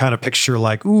 And you kind of picture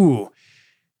like, ooh,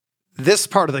 this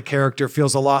part of the character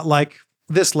feels a lot like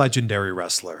this legendary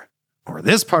wrestler, or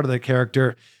this part of the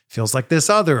character feels like this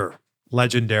other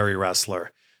legendary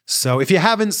wrestler. So if you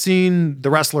haven't seen The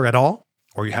Wrestler at all,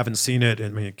 or you haven't seen it,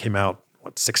 it came out,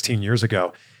 16 years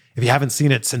ago. If you haven't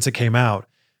seen it since it came out,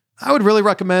 I would really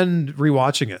recommend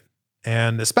rewatching it.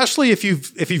 And especially if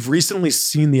you've recently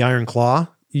seen The Iron Claw,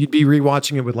 you'd be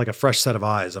rewatching it with like a fresh set of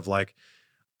eyes of like,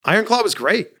 Iron Claw was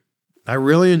great. I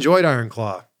really enjoyed Iron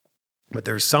Claw. But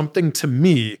there's something to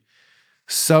me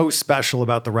so special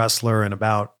about The Wrestler and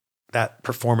about that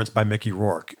performance by Mickey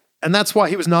Rourke. And that's why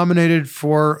he was nominated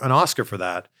for an Oscar for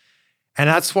that. And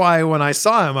that's why when I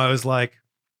saw him, I was like,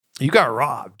 you got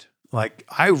robbed. Like,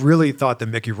 I really thought that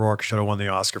Mickey Rourke should have won the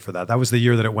Oscar for that. That was the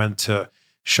year that it went to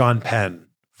Sean Penn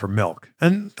for Milk.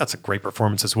 And that's a great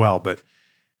performance as well. But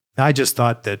I just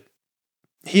thought that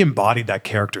he embodied that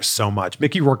character so much.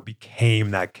 Mickey Rourke became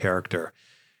that character.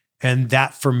 And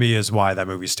that, for me, is why that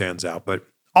movie stands out. But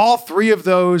all three of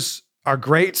those are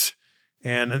great.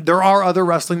 And there are other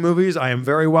wrestling movies, I am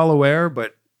very well aware,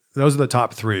 but those are the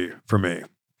top three for me.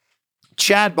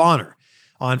 Chad Bonner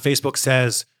on Facebook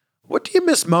says, what do you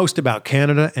miss most about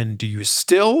Canada, and do you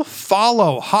still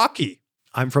follow hockey?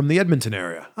 I'm from the Edmonton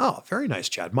area. Oh, very nice,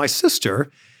 Chad. My sister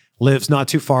lives not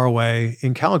too far away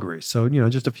in Calgary. So,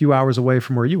 just a few hours away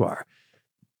from where you are.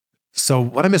 So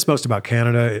what I miss most about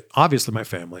Canada, obviously my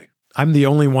family. I'm the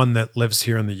only one that lives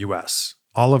here in the US.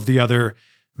 All of the other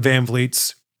Van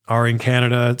Vliets are in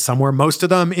Canada somewhere, most of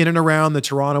them in and around the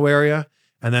Toronto area.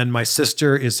 And then my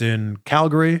sister is in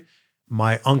Calgary.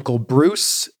 My uncle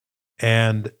Bruce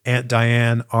and Aunt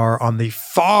Diane are on the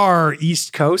far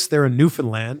East Coast. They're in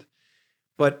Newfoundland,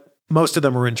 but most of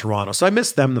them are in Toronto. So I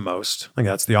miss them the most. I think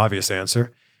that's the obvious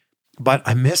answer. But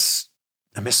I miss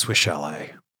Swiss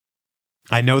Chalet.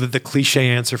 I know that the cliche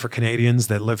answer for Canadians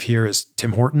that live here is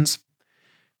Tim Hortons.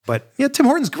 But yeah, Tim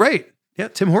Hortons great. Yeah,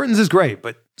 Tim Hortons is great.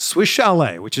 But Swiss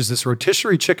Chalet, which is this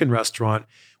rotisserie chicken restaurant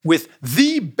with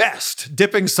the best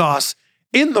dipping sauce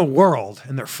in the world,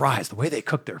 and their fries, the way they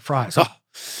cook their fries, oh,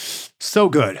 so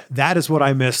good. That is what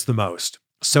I miss the most.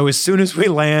 So as soon as we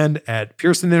land at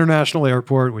Pearson International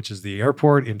Airport, which is the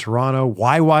airport in Toronto,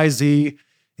 YYZ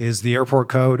is the airport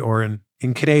code, or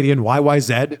in Canadian,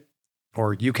 YYZ,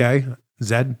 or UK,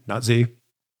 Z, not Z.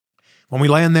 When we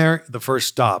land there, the first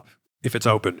stop if it's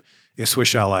open, is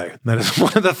Swish LA. That is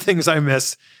one of the things I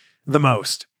miss the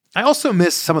most. I also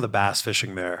miss some of the bass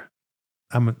fishing there.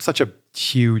 I'm such a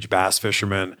huge bass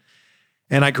fisherman.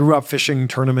 And I grew up fishing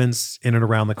tournaments in and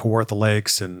around the Kawartha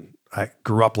Lakes. And I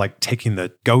grew up like taking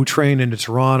the GO train into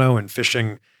Toronto and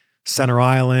fishing Center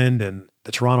Island and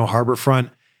the Toronto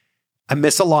Harborfront. I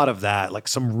miss a lot of that, like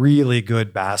some really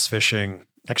good bass fishing.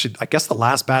 Actually, I guess the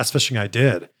last bass fishing I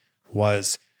did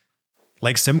was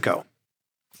Lake Simcoe.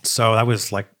 So that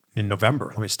was like in November.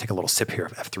 Let me just take a little sip here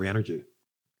of F3 Energy.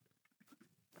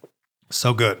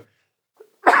 So good.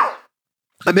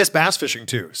 I miss bass fishing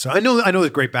too. So I know there's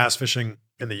great bass fishing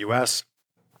in the US,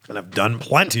 and I've done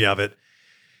plenty of it,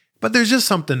 but there's just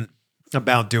something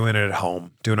about doing it at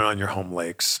home, doing it on your home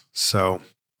lakes. So,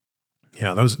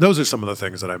 yeah, those are some of the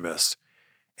things that I missed.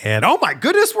 And oh my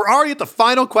goodness, we're already at the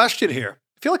final question here.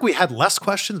 I feel like we had less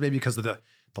questions, maybe because of the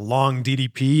long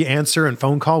DDP answer and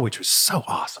phone call, which was so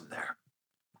awesome there.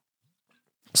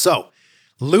 So,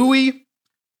 Louie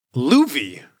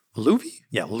 __V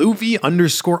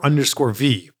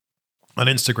on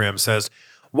Instagram says,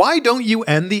 why don't you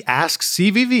end the Ask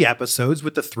CVV episodes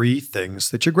with the 3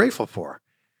 things that you're grateful for?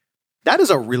 That is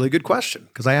a really good question,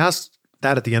 because I ask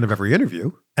that at the end of every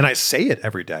interview, and I say it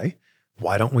every day.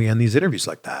 Why don't we end these interviews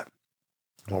like that?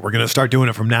 Well, we're going to start doing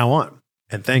it from now on.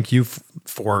 And thank you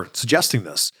for suggesting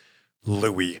this,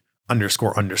 Louie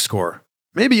 __.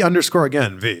 Maybe underscore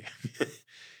again, V.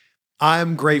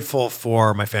 I'm grateful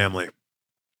for my family.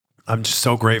 I'm just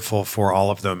so grateful for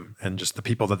all of them and just the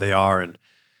people that they are and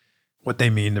what they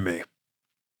mean to me.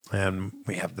 And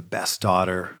we have the best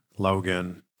daughter,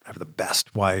 Logan. I have the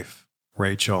best wife,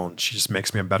 Rachel, and she just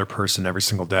makes me a better person every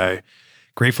single day.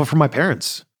 Grateful for my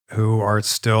parents, who are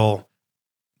still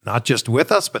not just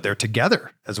with us, but they're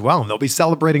together as well. And they'll be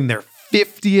celebrating their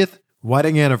 50th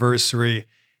wedding anniversary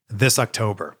this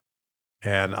October.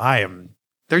 And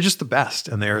they're just the best.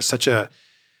 And they're such an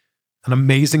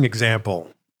amazing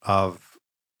example of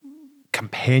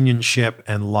companionship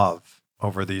and love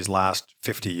over these last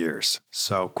 50 years.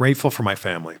 So grateful for my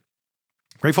family.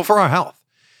 Grateful for our health.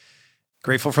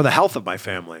 Grateful for the health of my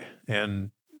family. And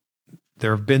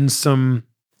there have been some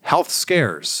health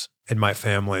scares in my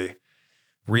family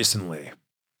recently.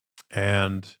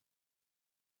 And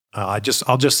I'll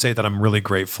just say that I'm really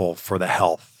grateful for the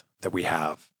health that we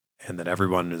have and that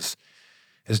everyone is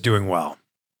doing well.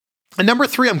 And number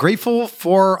 3, I'm grateful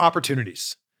for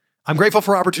opportunities. I'm grateful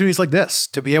for opportunities like this,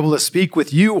 to be able to speak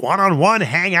with you one-on-one,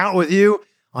 hang out with you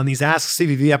on these Ask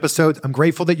CVV episodes. I'm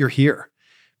grateful that you're here,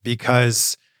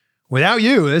 because without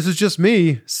you, this is just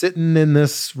me sitting in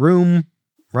this room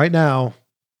right now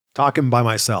talking by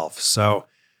myself. So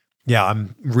yeah,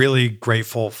 I'm really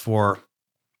grateful for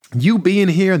you being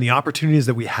here and the opportunities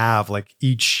that we have like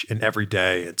each and every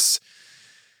day. It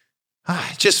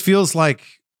just feels like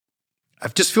I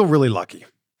just feel really lucky.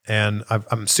 And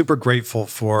I'm super grateful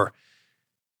for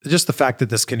just the fact that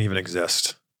this can even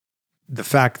exist. The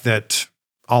fact that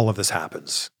all of this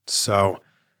happens. So,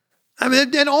 I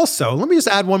mean, and also, let me just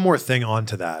add one more thing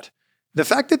onto that. The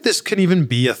fact that this can even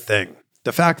be a thing.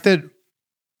 The fact that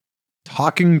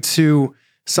talking to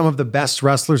some of the best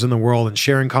wrestlers in the world and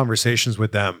sharing conversations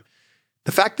with them,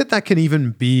 the fact that that can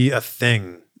even be a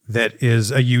thing that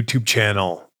is a YouTube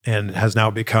channel and has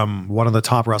now become one of the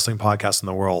top wrestling podcasts in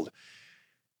the world.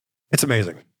 It's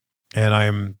amazing. And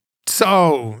I'm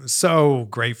so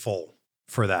grateful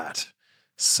for that.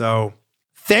 So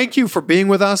thank you for being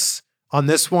with us on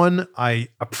this one. I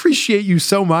appreciate you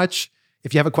so much.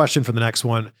 If you have a question for the next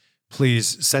one,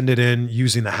 please send it in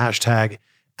using the hashtag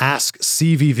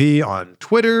AskCVV on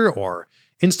Twitter or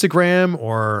Instagram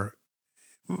or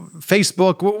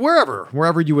Facebook,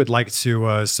 wherever you would like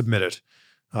to submit it.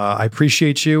 I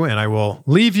appreciate you, and I will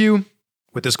leave you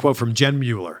with this quote from Jen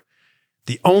Mueller.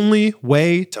 The only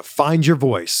way to find your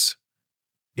voice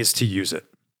is to use it.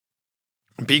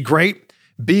 Be great.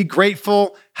 Be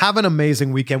grateful. Have an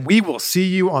amazing weekend. We will see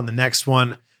you on the next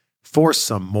one for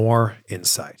some more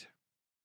insight.